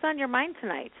 look, what's on your mind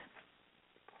tonight?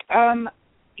 I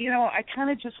kind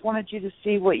of just wanted you to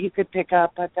see what you could pick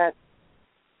up. I thought,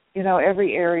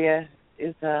 every area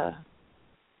is a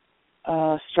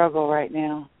struggle right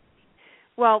now.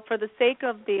 Well, for the sake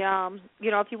of the,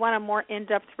 if you want a more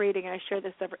in-depth reading, and I share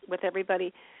this with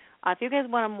everybody, if you guys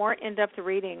want a more in-depth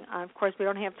reading, of course, we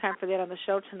don't have time for that on the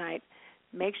show tonight,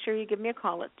 make sure you give me a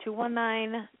call at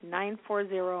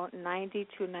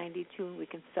 219-940-9292. We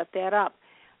can set that up.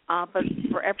 But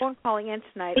for everyone calling in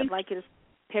tonight, I'd like you to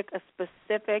pick a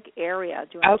specific area.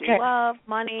 Do you want to do love,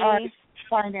 money?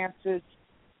 Finances,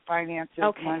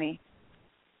 money.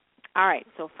 All right,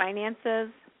 so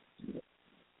finances.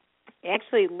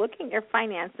 Actually, looking at your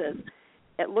finances,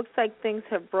 it looks like things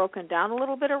have broken down a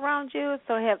little bit around you.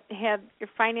 So have your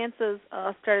finances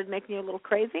started making you a little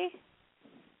crazy?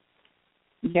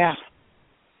 Yeah.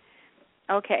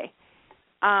 Okay.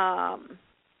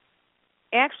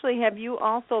 Actually, have you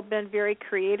also been very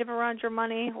creative around your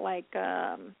money, like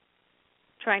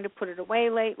trying to put it away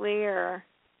lately, or?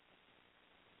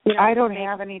 I don't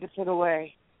have any to put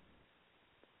away.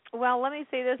 Well, let me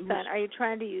say this then. Are you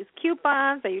trying to use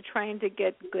coupons? Are you trying to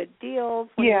get good deals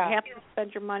when you have to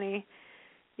spend your money?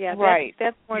 Yeah,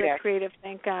 that's more the creative,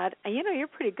 thank God. And you're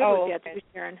pretty good with that, too,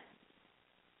 Sharon.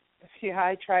 Yeah,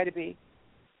 I try to be.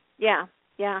 Yeah.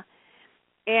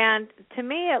 And to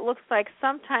me, it looks like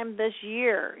sometime this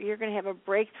year you're going to have a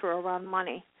breakthrough around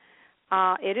money.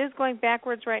 It is going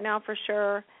backwards right now for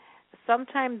sure.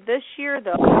 Sometime this year,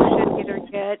 though, you should either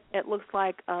get, it looks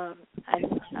like a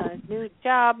new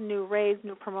job, new raise,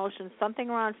 new promotion, something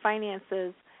around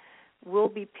finances will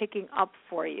be picking up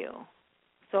for you.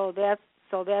 So that's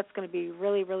going to be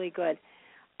really, really good.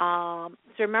 So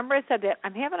remember I said that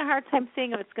I'm having a hard time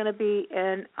seeing if it's going to be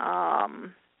in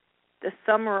the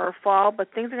summer or fall,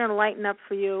 but things are going to lighten up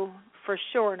for you for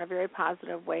sure in a very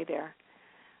positive way there.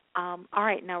 All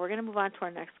right, now we're going to move on to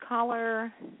our next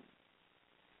caller.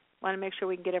 Want to make sure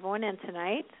we can get everyone in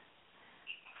tonight.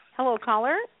 Hello,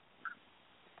 caller.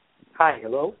 Hi,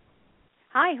 hello.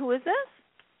 Hi, who is this?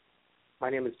 My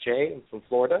name is Jay. I'm from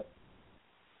Florida.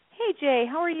 Hey, Jay,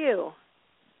 how are you?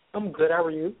 I'm good. How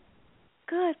are you?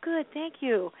 Good, thank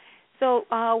you. So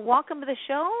welcome to the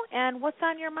show, and what's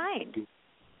on your mind?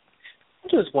 I'm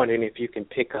just wondering if you can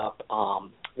pick up,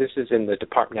 this is in the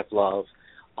Department of Love.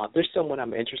 There's someone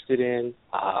I'm interested in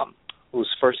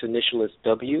whose first initial is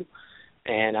W.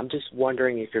 and I'm just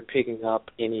wondering if you're picking up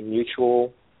any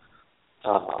mutual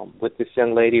with this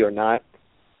young lady or not.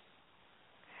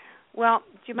 Well,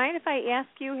 do you mind if I ask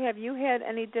you, have you had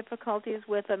any difficulties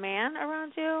with a man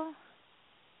around you?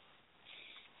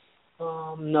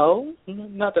 No,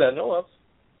 not that I know of.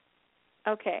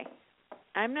 Okay.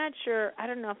 I'm not sure. I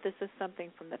don't know if this is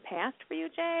something from the past for you,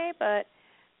 Jay, but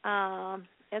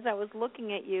as I was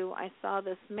looking at you, I saw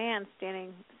this man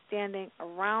standing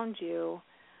around you,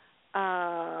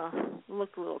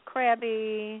 looked a little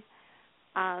crabby.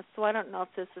 So I don't know if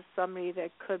this is somebody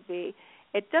that could be.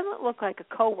 It doesn't look like a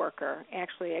coworker,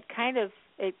 actually.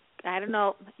 I don't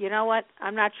know. You know what?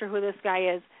 I'm not sure who this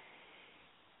guy is.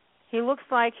 He looks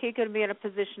like he could be in a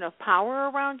position of power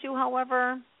around you,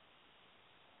 however,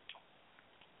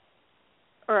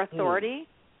 or authority.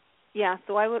 Yeah,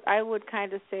 so I would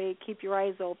kind of say keep your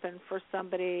eyes open for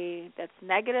somebody that's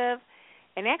negative.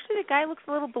 And actually, the guy looks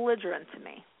a little belligerent to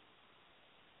me.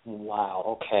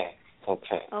 Wow, okay.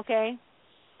 Okay?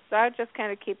 So I would just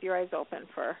kind of keep your eyes open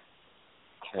for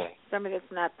somebody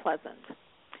that's not pleasant.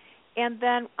 And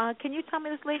then, can you tell me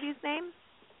this lady's name?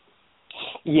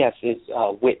 Yes, it's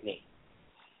Whitney.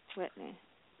 Whitney.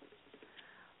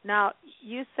 Now,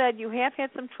 you said you have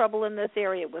had some trouble in this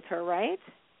area with her, right?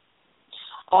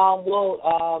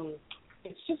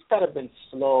 It's just kind of been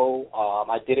slow.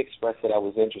 I did express that I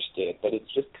was interested, but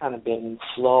it's just kind of been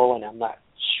slow, and I'm not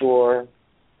sure.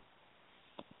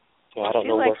 I don't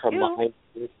know where her mind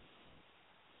is.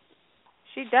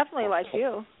 She definitely likes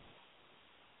you.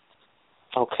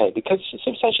 Okay, because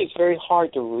sometimes she's very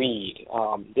hard to read.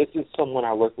 This is someone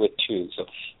I work with too, so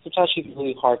sometimes she's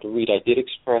really hard to read. I did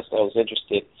express that I was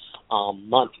interested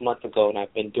month ago, and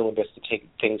I've been doing this to take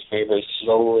things very, very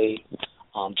slowly,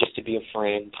 just to be a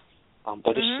friend.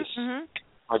 But it's just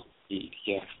hard to read.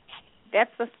 Yeah.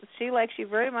 She likes you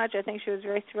very much. I think she was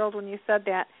very thrilled when you said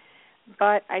that.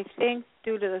 But I think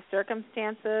due to the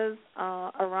circumstances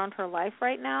around her life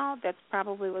right now, that's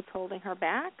probably what's holding her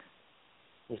back.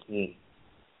 Mm-hmm.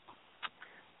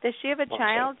 Does she have a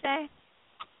child, Jay?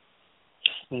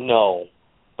 No,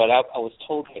 but I was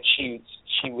told that she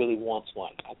really wants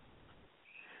one.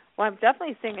 Well, I'm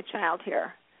definitely seeing a child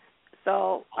here,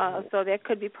 so that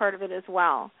could be part of it as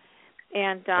well.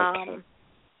 And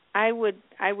I would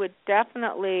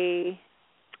definitely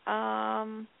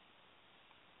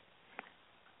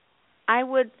I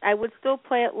would still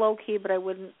play it low key, but I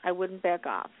wouldn't back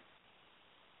off.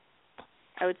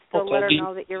 I would still let her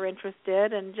know that you're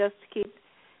interested, and just keep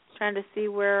trying to see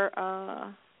where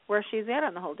she's at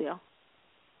on the whole deal.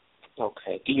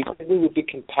 Okay. Do you think we would be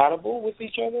compatible with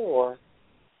each other, or?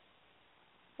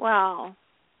 Well,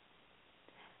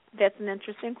 that's an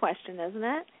interesting question, isn't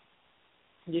it?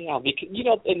 Yeah, because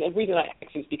and the reason I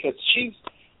ask is because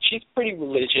she's pretty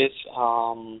religious.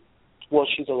 Well,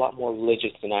 she's a lot more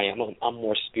religious than I am. I'm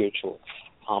more spiritual,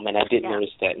 and I did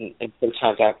notice that, and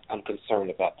sometimes I'm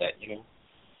concerned about that.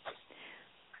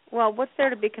 Well, what's there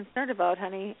to be concerned about,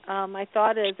 honey? My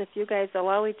thought is if you guys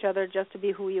allow each other just to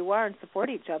be who you are and support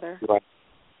each other.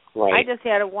 Right. I just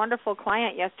had a wonderful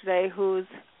client yesterday who's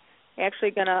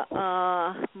actually going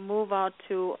to move out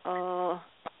to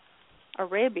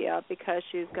Arabia because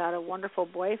she's got a wonderful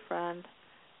boyfriend,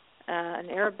 an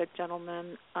Arabic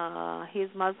gentleman. He's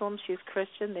Muslim, she's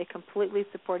Christian. They completely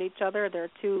support each other.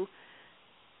 They're two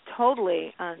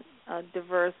totally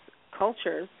diverse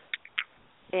cultures.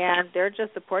 And they're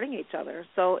just supporting each other.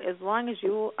 So as long as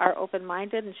you are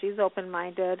open-minded and she's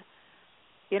open-minded,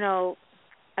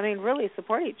 really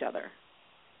support each other.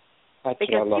 That's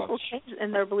because people change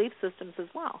in their belief systems as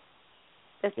well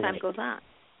as time goes on.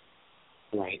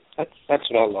 Right. That's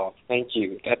what I love. Thank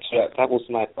you. That was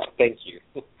my thought. Thank you.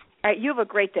 All right. You have a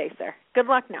great day, sir. Good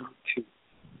luck now.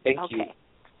 Thank you. Okay.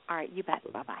 All right. You bet.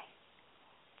 Bye-bye.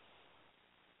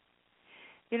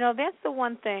 That's the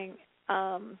one thing.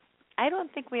 I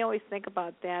don't think we always think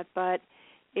about that, but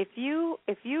if you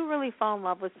really fall in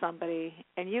love with somebody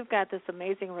and you've got this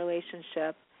amazing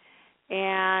relationship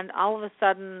and all of a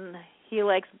sudden he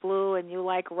likes blue and you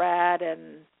like red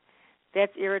and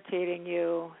that's irritating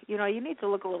you, you need to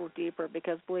look a little deeper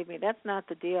because, believe me, that's not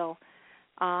the deal.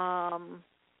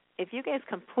 If you guys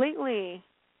completely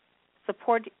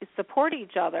support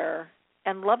each other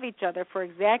and love each other for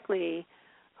exactly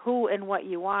who and what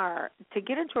you are, to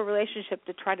get into a relationship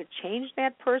to try to change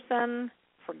that person,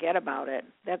 forget about it.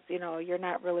 That's, you're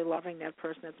not really loving that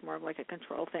person. It's more of like a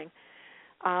control thing.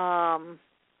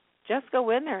 Just go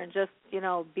in there and just,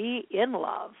 be in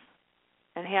love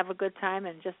and have a good time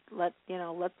and just let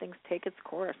things take its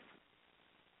course.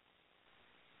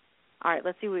 All right,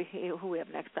 let's see who we have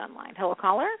next online. Hello,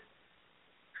 caller?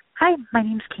 Hi, my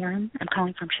name's Karen. I'm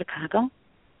calling from Chicago.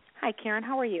 Hi, Karen.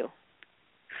 How are you?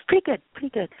 Pretty good, pretty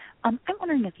good. I'm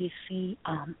wondering if you see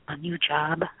a new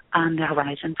job on the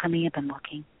horizon for me. I've been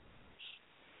looking.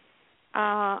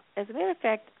 As a matter of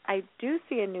fact, I do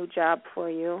see a new job for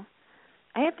you.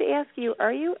 I have to ask you,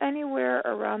 are you anywhere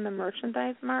around the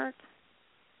merchandise mart?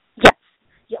 Yes.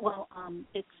 Yeah. Well,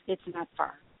 it's not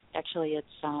far. Actually, it's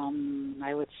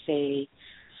I would say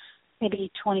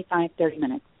maybe 25, 30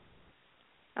 minutes.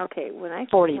 Okay. When I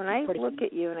 40 look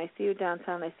at you and I see you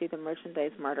downtown, I see the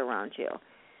merchandise mart around you.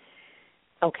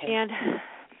 Okay. And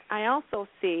I also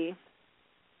see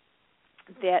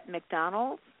that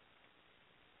McDonald's.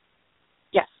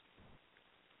 Yes.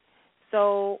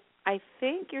 So I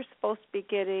think you're supposed to be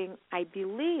getting, I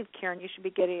believe, Karen, you should be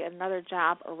getting another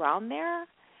job around there.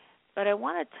 But I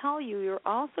want to tell you, you're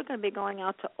also going to be going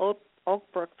out to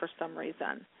Oakbrook for some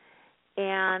reason.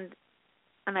 And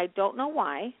I don't know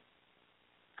why.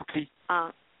 Okay.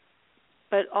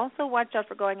 But also watch out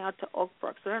for going out to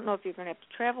Oakbrook. So I don't know if you're going to have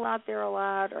to travel out there a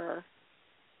lot or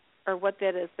what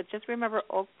that is. But just remember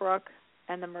Oakbrook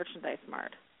and the merchandise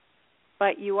mart.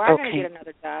 But you are going to get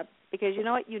another job because you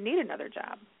know what? You need another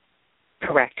job.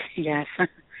 Correct. Yes.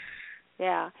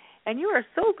 Yeah. And you are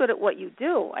so good at what you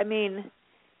do. I mean,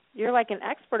 you're like an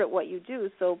expert at what you do.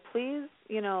 So please,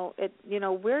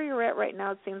 where you're at right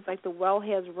now, it seems like the well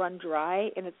has run dry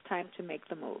and it's time to make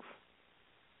the move.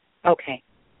 Okay.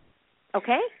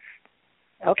 Okay?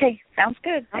 Okay. Sounds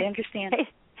good. I understand.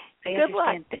 Hey, good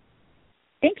luck.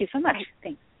 Thank you so much.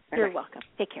 Thanks. You're Bye-bye. welcome.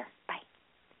 Take care. Bye.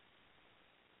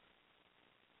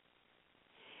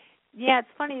 Yeah, it's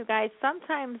funny, you guys.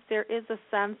 Sometimes there is a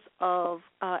sense of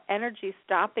energy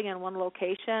stopping in one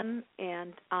location,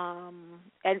 and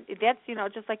that's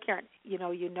just like Karen. You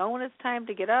know when it's time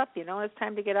to get up. You know when it's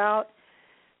time to get out,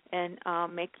 and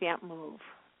make that move.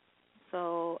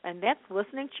 So, and that's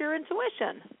listening to your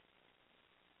intuition.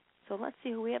 So let's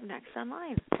see who we have next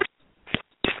online.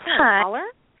 Hi. Caller?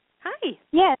 Hi.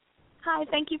 Yes. Hi,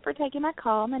 thank you for taking my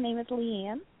call. My name is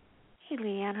Leanne. Hey,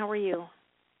 Leanne, how are you?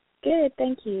 Good,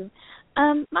 thank you.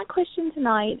 My question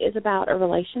tonight is about a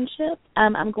relationship.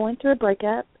 I'm going through a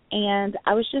breakup, and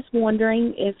I was just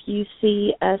wondering if you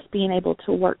see us being able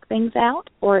to work things out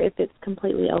or if it's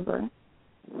completely over.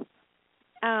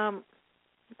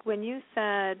 When you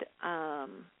said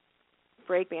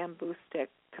break bamboo stick,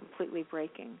 completely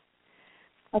breaking.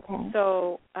 Okay.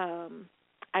 So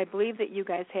I believe that you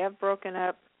guys have broken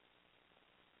up.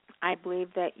 I believe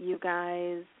that you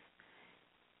guys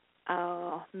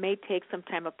may take some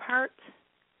time apart,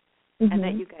 and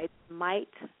that you guys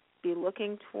might be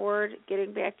looking toward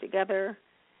getting back together.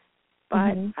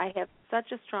 But I have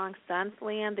such a strong sense,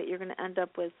 Leanne, that you're going to end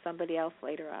up with somebody else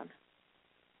later on.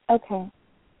 Okay.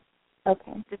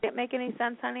 Does that make any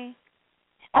sense, honey?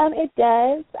 It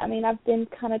does. I mean, I've been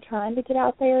kind of trying to get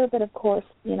out there, but of course,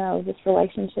 this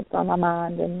relationship's on my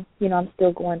mind, and, I'm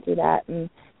still going through that. And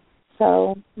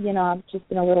so, I've just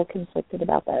been a little conflicted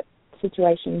about that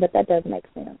situation, but that does make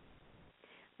sense.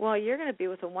 Well, you're going to be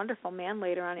with a wonderful man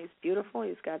later on. He's beautiful.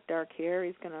 He's got dark hair.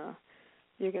 You guys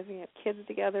are going to have kids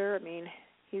together. I mean,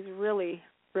 he's really,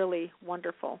 really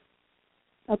wonderful.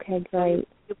 Okay, great.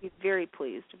 You'll be very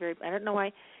pleased. I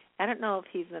don't know if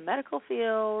he's in the medical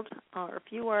field or if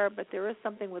you are, but there is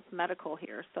something with medical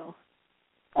here. So.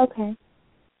 Okay.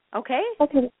 Okay.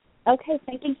 Okay.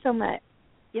 Thank you so much.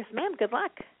 Yes, ma'am. Good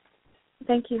luck.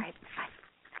 Thank you. All right,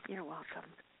 bye. You're welcome.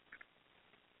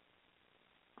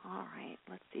 All right.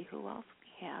 Let's see who else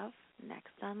we have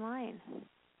next online.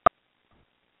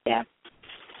 Yeah.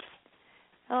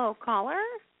 Hello, caller.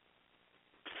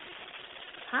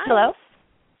 Hi. Hello.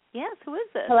 Yes. Who is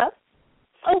this? Hello.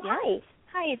 Oh, yes. Hi.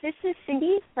 Hi, this is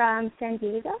Cindy from San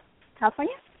Diego,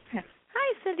 California.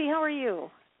 Hi, Cindy. How are you?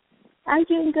 I'm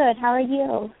doing good. How are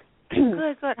you?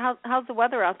 Good. How's the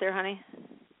weather out there, honey?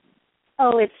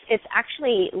 Oh, it's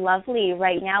actually lovely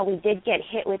right now. We did get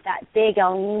hit with that big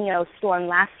El Nino storm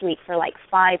last week for like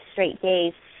 5 straight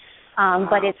days,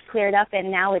 but it's cleared up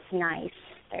and now it's nice.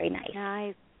 Very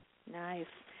nice. Nice.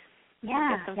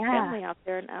 Yeah. Got some family out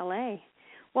there in LA.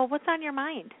 Well, what's on your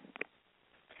mind?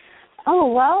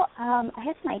 Oh, well, I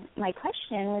guess my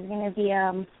question was going to be,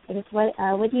 I guess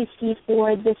what do you see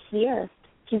for this year,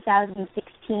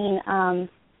 2016,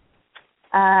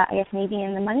 I guess maybe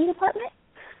in the money department?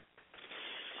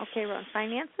 Okay, we're on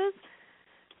finances?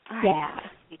 All right, yeah.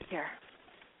 Let's see here.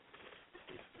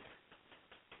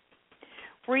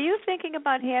 Were you thinking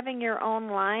about having your own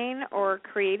line or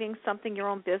creating something, your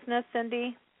own business,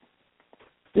 Cindy?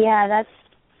 Yeah,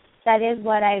 that is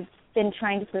what I've been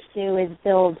trying to pursue, is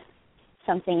build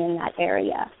something in that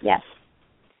area. Yes.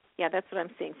 Yeah, that's what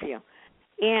I'm seeing for you.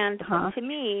 And to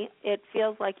me, it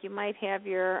feels like you might have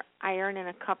your iron in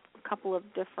a couple of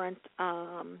different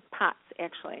pots,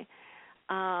 actually.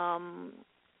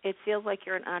 It feels like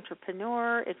you're an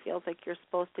entrepreneur. It feels like you're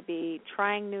supposed to be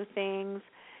trying new things.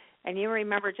 And you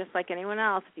remember, just like anyone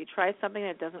else, if you try something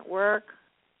that doesn't work,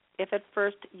 if at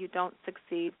first you don't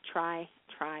succeed, try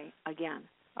again,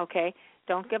 okay?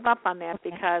 Don't give up on that,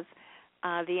 because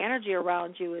the energy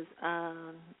around you is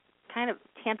kind of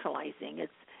tantalizing.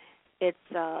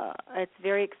 It's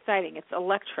very exciting. It's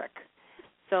electric.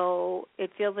 So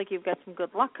it feels like you've got some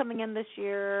good luck coming in this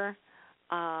year.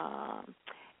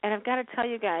 And I've got to tell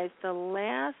you guys, the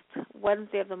last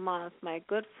Wednesday of the month, my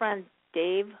good friend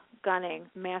Dave Gunning,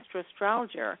 Master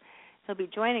Astrologer, he'll be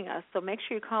joining us. So make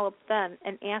sure you call up then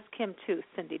and ask him too,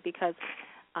 Cindy, because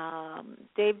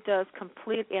Dave does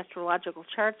complete astrological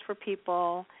charts for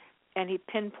people, and he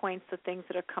pinpoints the things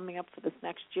that are coming up for this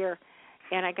next year.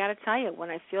 And I got to tell you,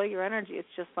 when I feel your energy, it's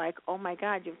just like, oh, my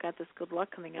God, you've got this good luck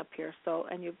coming up here. So,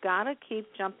 and you've got to keep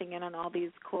jumping in on all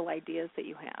these cool ideas that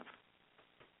you have.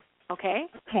 Okay?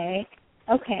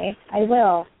 Okay, I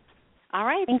will. All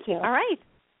right. Thank you. All right.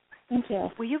 Thank you.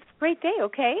 Well, you have a great day,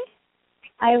 okay?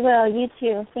 I will. You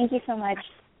too. Thank you so much.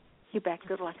 You bet.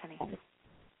 Good luck, honey. All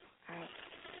right.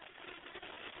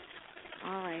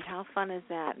 All right. How fun is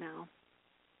that now?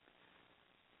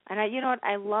 And you know what?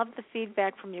 I love the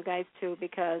feedback from you guys too,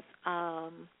 because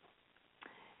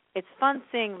it's fun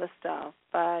seeing the stuff,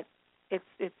 but it's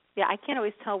I can't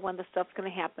always tell when the stuff's going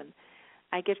to happen.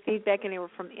 I get feedback anywhere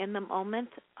from in the moment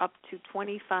up to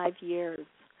 25 years.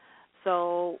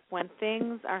 So when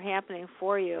things are happening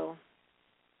for you,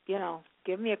 you know,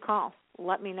 give me a call.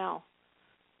 Let me know.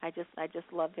 I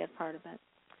just love that part of it.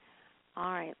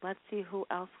 All right, let's see who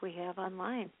else we have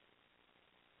online.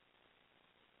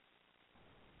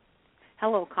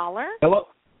 Hello, caller. Hello,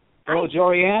 Hi.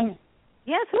 Jorianne.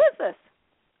 Yes, who is this?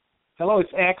 Hello,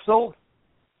 it's Axel.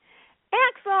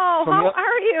 Axel, how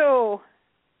are you?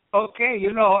 Okay,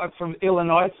 you know, I'm from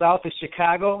Illinois, south of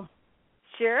Chicago.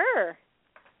 Sure.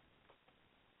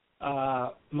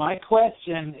 My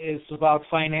question is about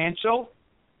financial.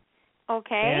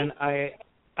 Okay. And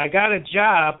I got a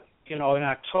job, you know, in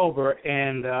October,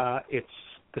 and it's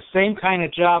the same kind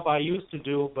of job I used to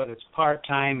do, but it's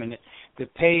part-time, and the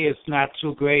pay is not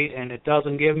too great, and it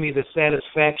doesn't give me the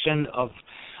satisfaction of,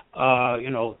 you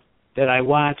know, that I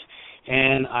want.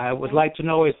 And I would like to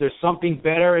know, is there something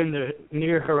better in the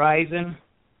near horizon?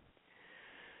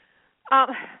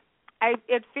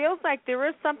 It feels like there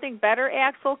is something better,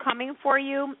 Axel, coming for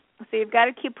you. So you've got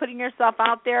to keep putting yourself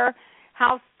out there.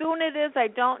 How soon it is, I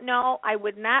don't know. I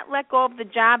would not let go of the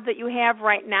job that you have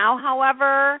right now,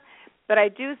 however, but I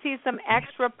do see some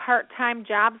extra part-time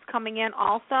jobs coming in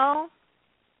also.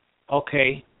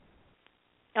 Okay.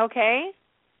 Okay.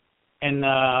 And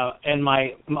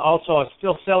also I'm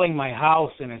still selling my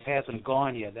house, and it hasn't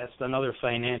gone yet. That's another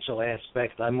financial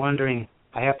aspect. I'm wondering,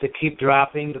 I have to keep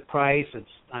dropping the price. It's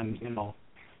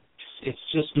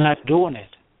just not doing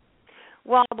it.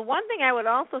 Well, the one thing I would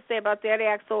also say about that,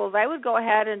 Axel, is I would go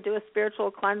ahead and do a spiritual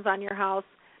cleanse on your house.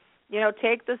 You know,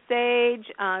 take the sage,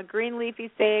 green leafy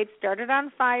sage, start it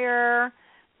on fire,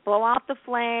 blow out the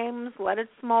flames, let it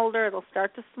smolder. It'll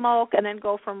start to smoke, and then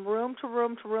go from room to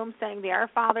room to room saying the Our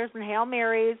Fathers and Hail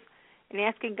Marys and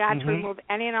asking God to remove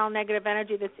any and all negative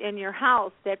energy that's in your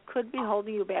house that could be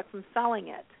holding you back from selling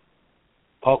it.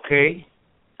 Okay.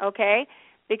 Okay?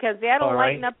 Because that'll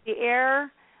lighten up the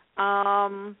air.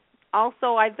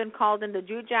 Also, I've been called in to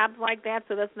do jobs like that,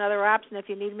 so that's another option. If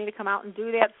you need me to come out and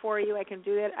do that for you, I can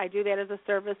do that. I do that as a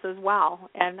service as well,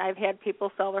 and I've had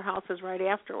people sell their houses right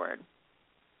afterward.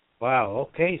 Wow.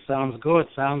 Okay. Sounds good.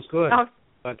 Oh,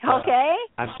 But, okay.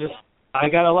 I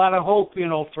got a lot of hope, you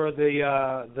know, for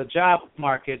the job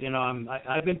market. You know,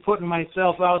 I've been putting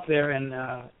myself out there and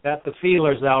got the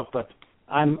feelers out, but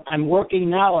I'm working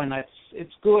now, and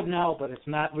it's good now, but it's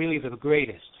not really the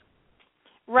greatest.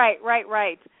 Right.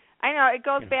 I know it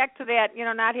goes back to that, you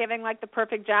know, not having like the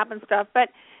perfect job and stuff. But,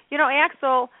 you know,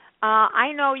 Axel,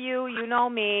 I know you, you know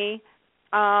me,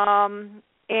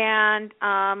 and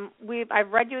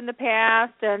I've read you in the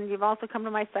past, and you've also come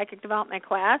to my psychic development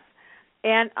class.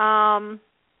 And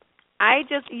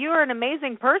you're an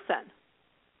amazing person.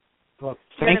 Well,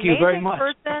 thank you very much.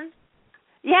 Person.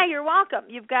 Yeah, you're welcome.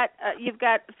 You've got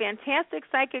fantastic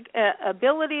psychic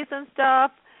abilities and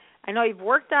stuff. I know you've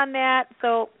worked on that,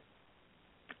 so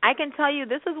I can tell you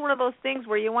this is one of those things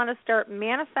where you want to start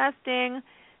manifesting,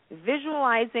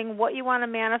 visualizing what you want to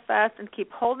manifest, and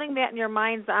keep holding that in your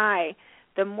mind's eye.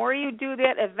 The more you do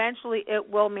that, eventually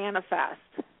it will manifest.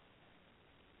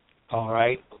 All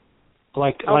right.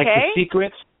 Like The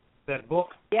Secrets, that book?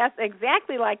 Yes,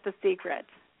 exactly like The Secret.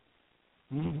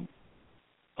 Mm-hmm.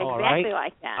 Exactly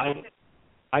like that.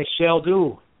 I shall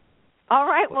do. All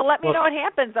right. Well, let me know what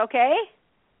happens, okay?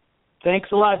 Thanks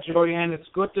a lot, Jorianne. It's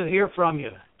good to hear from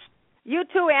you. You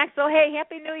too, Axel. Hey,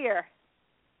 Happy New Year.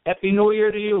 Happy New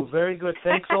Year to you. Very good.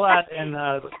 Thanks a lot, and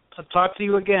I'll talk to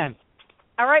you again.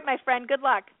 All right, my friend. Good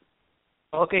luck.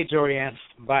 Okay, Jorianne.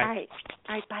 Bye. All right.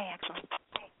 Bye, Axel.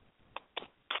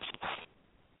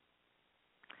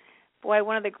 Boy,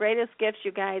 one of the greatest gifts,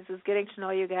 you guys, is getting to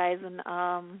know you guys, and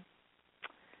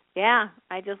yeah,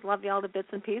 I just love y'all to bits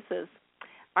and pieces.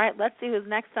 All right, let's see who's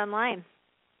next online.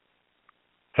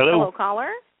 Hello, caller.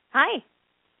 Hi.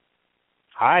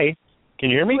 Hi. Can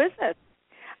you hear me? Who is this?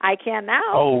 I can now.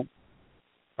 Oh,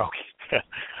 okay.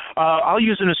 I'll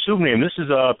use an assumed name. This is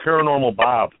Paranormal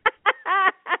Bob.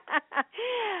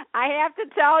 I have to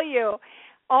tell you,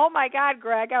 oh my God,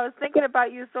 Greg, I was thinking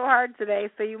about you so hard today.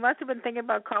 So you must have been thinking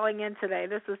about calling in today.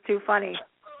 This is too funny.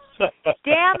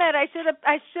 Damn it! I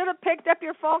should have picked up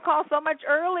your phone call so much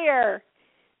earlier.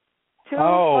 Too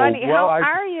funny. Well, How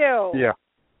are you? Yeah.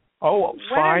 Oh, when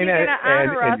fine. When are you going to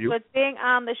honor us you? with being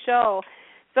on the show?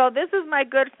 So this is my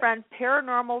good friend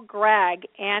Paranormal Greg,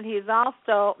 and he's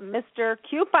also Mr.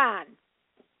 Coupon.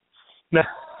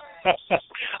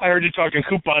 I heard you talking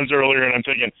coupons earlier, and I'm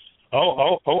thinking,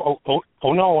 oh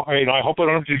no! I hope I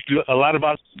don't have to do a lot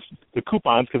about the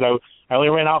coupons because I only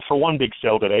ran out for one big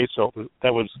sale today, so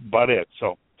that was about it.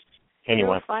 So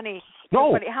anyway, so funny.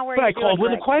 No, funny. How are but you I called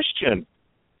doing, with Greg? a question.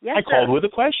 Yes, I called with a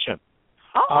question.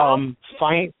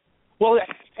 Fine. Well,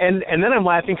 and then I'm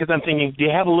laughing because I'm thinking, do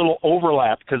you have a little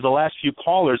overlap? Because the last few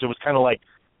callers, it was kind of like,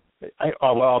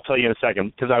 I'll tell you in a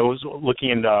second, because I was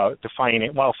looking into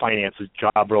finances,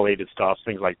 job-related stuff,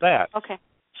 things like that. Okay.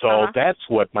 So that's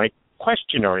what my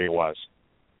question area was.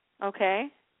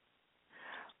 Okay.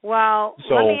 Well,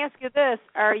 so, let me ask you this.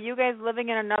 Are you guys living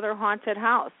in another haunted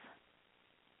house?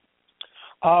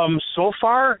 So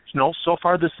far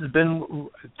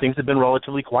things have been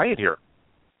relatively quiet here.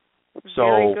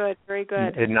 So very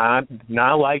good. And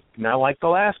not like the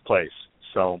last place.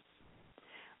 So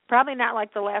probably not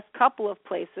like the last couple of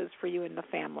places for you and the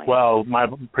family. Well,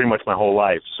 pretty much my whole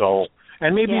life. So,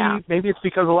 and maybe it's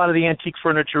because a lot of the antique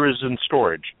furniture is in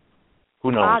storage.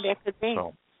 Who knows? That could be.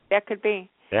 So, that could be.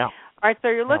 Yeah. All right. So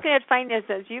you're looking at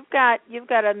finances. You've got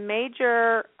a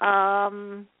major.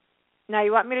 Now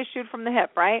you want me to shoot from the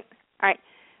hip, right? All right.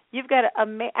 You've got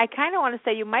I kind of want to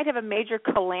say you might have a major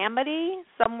calamity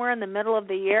somewhere in the middle of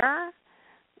the year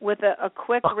with a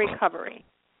quick recovery.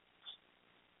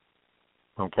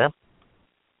 Okay. I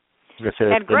guess it's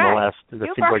and been Greg, the last. You've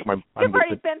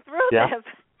already been through this.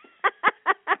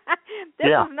 This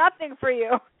is nothing for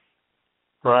you.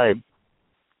 Right.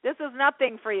 This is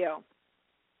nothing for you.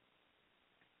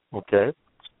 Okay.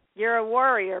 You're a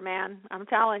warrior, man. I'm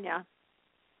telling you.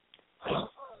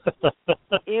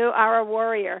 You are a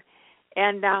warrior.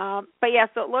 And but yeah,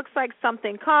 so it looks like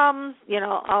something comes,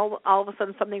 all of a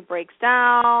sudden something breaks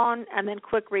down and then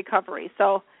quick recovery.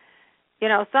 So,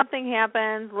 something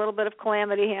happens, a little bit of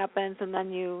calamity happens, and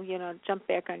then you jump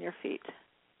back on your feet.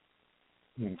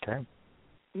 Okay.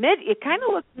 It kind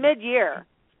of looks mid-year.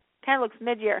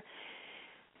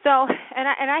 So,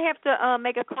 and I have to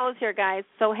make a close here, guys.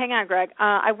 So hang on, Greg.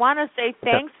 I want to say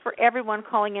thanks for everyone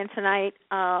calling in tonight.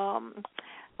 I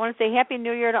want to say Happy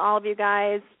New Year to all of you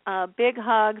guys. Big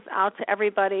hugs out to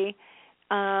everybody.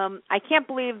 I can't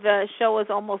believe the show is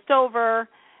almost over.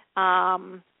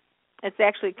 It's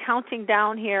actually counting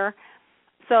down here.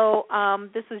 So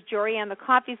this is Jorianne, the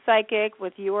Coffee Psychic,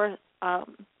 with your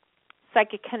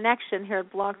Psychic Connection here at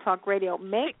Blog Talk Radio.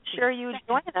 Make sure you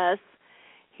join us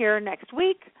here next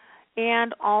week,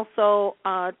 and also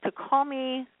to call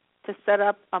me to set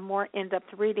up a more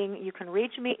in-depth reading. You can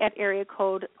reach me at area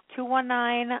code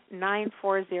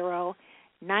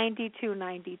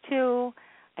 219-940-9292.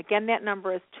 Again, that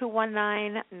number is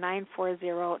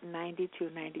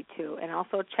 219-940-9292. And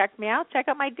also check me out. Check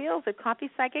out my deals at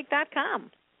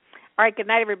coffeepsychic.com. All right, good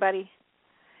night, everybody.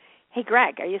 Hey,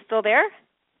 Greg, are you still there?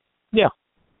 Yeah.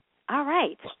 All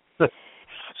right.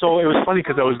 So it was funny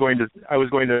because I was going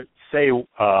to say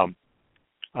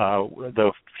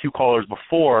the few callers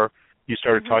before you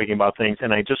started talking about things,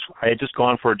 and I had just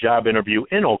gone for a job interview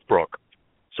in Oak Brook.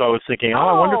 So I was thinking,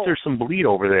 I wonder if there's some bleed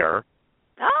over there.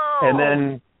 Oh. And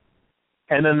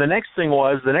then the next thing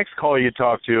was the next caller you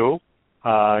talked to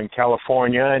in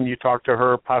California, and you talked to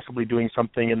her possibly doing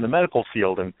something in the medical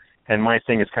field, and my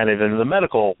thing is kind of in the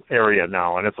medical area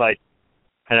now, and it's like,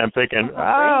 and I'm thinking,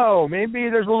 maybe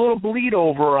there's a little bleed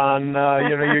over on,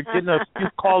 you're getting a few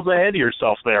calls ahead of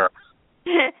yourself there.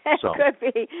 It could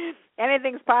be.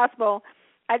 Anything's possible.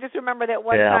 I just remember that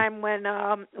one time when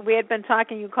we had been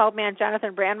talking, you called me on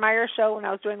Jonathan Brandmeier's show when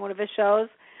I was doing one of his shows,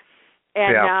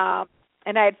 and I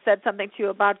had said something to you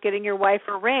about getting your wife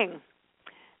a ring.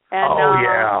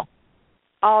 And,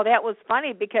 oh, that was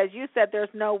funny because you said there's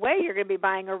no way you're going to be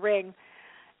buying a ring.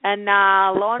 And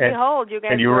lo and behold, you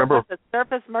guys were with the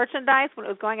Surface merchandise when it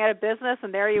was going out of business,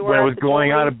 and there you were. When it was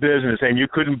going out of business, and you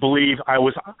couldn't believe I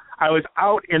was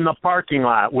out in the parking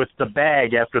lot with the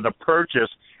bag after the purchase,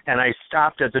 and I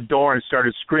stopped at the door and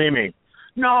started screaming,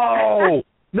 "No,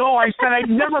 no!" I said I'd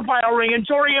never buy a ring, and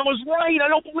Jorianne was right. I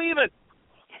don't believe it.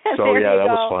 So that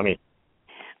was funny.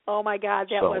 Oh my God,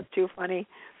 that was too funny.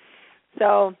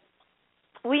 So.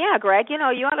 Well, yeah, Greg, you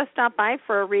ought to stop by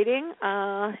for a reading,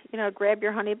 grab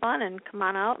your honey bun and come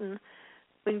on out and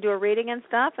we can do a reading and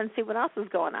stuff and see what else is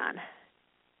going on.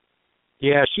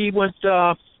 Yeah, she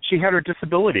had her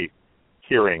disability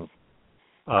hearing.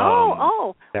 That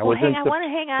was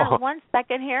hang on one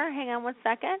second here. Hang on one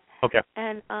second. Okay.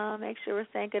 And make sure we're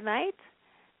saying good night.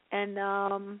 And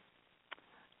all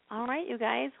right, you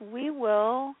guys, we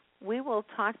will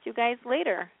talk to you guys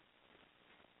later.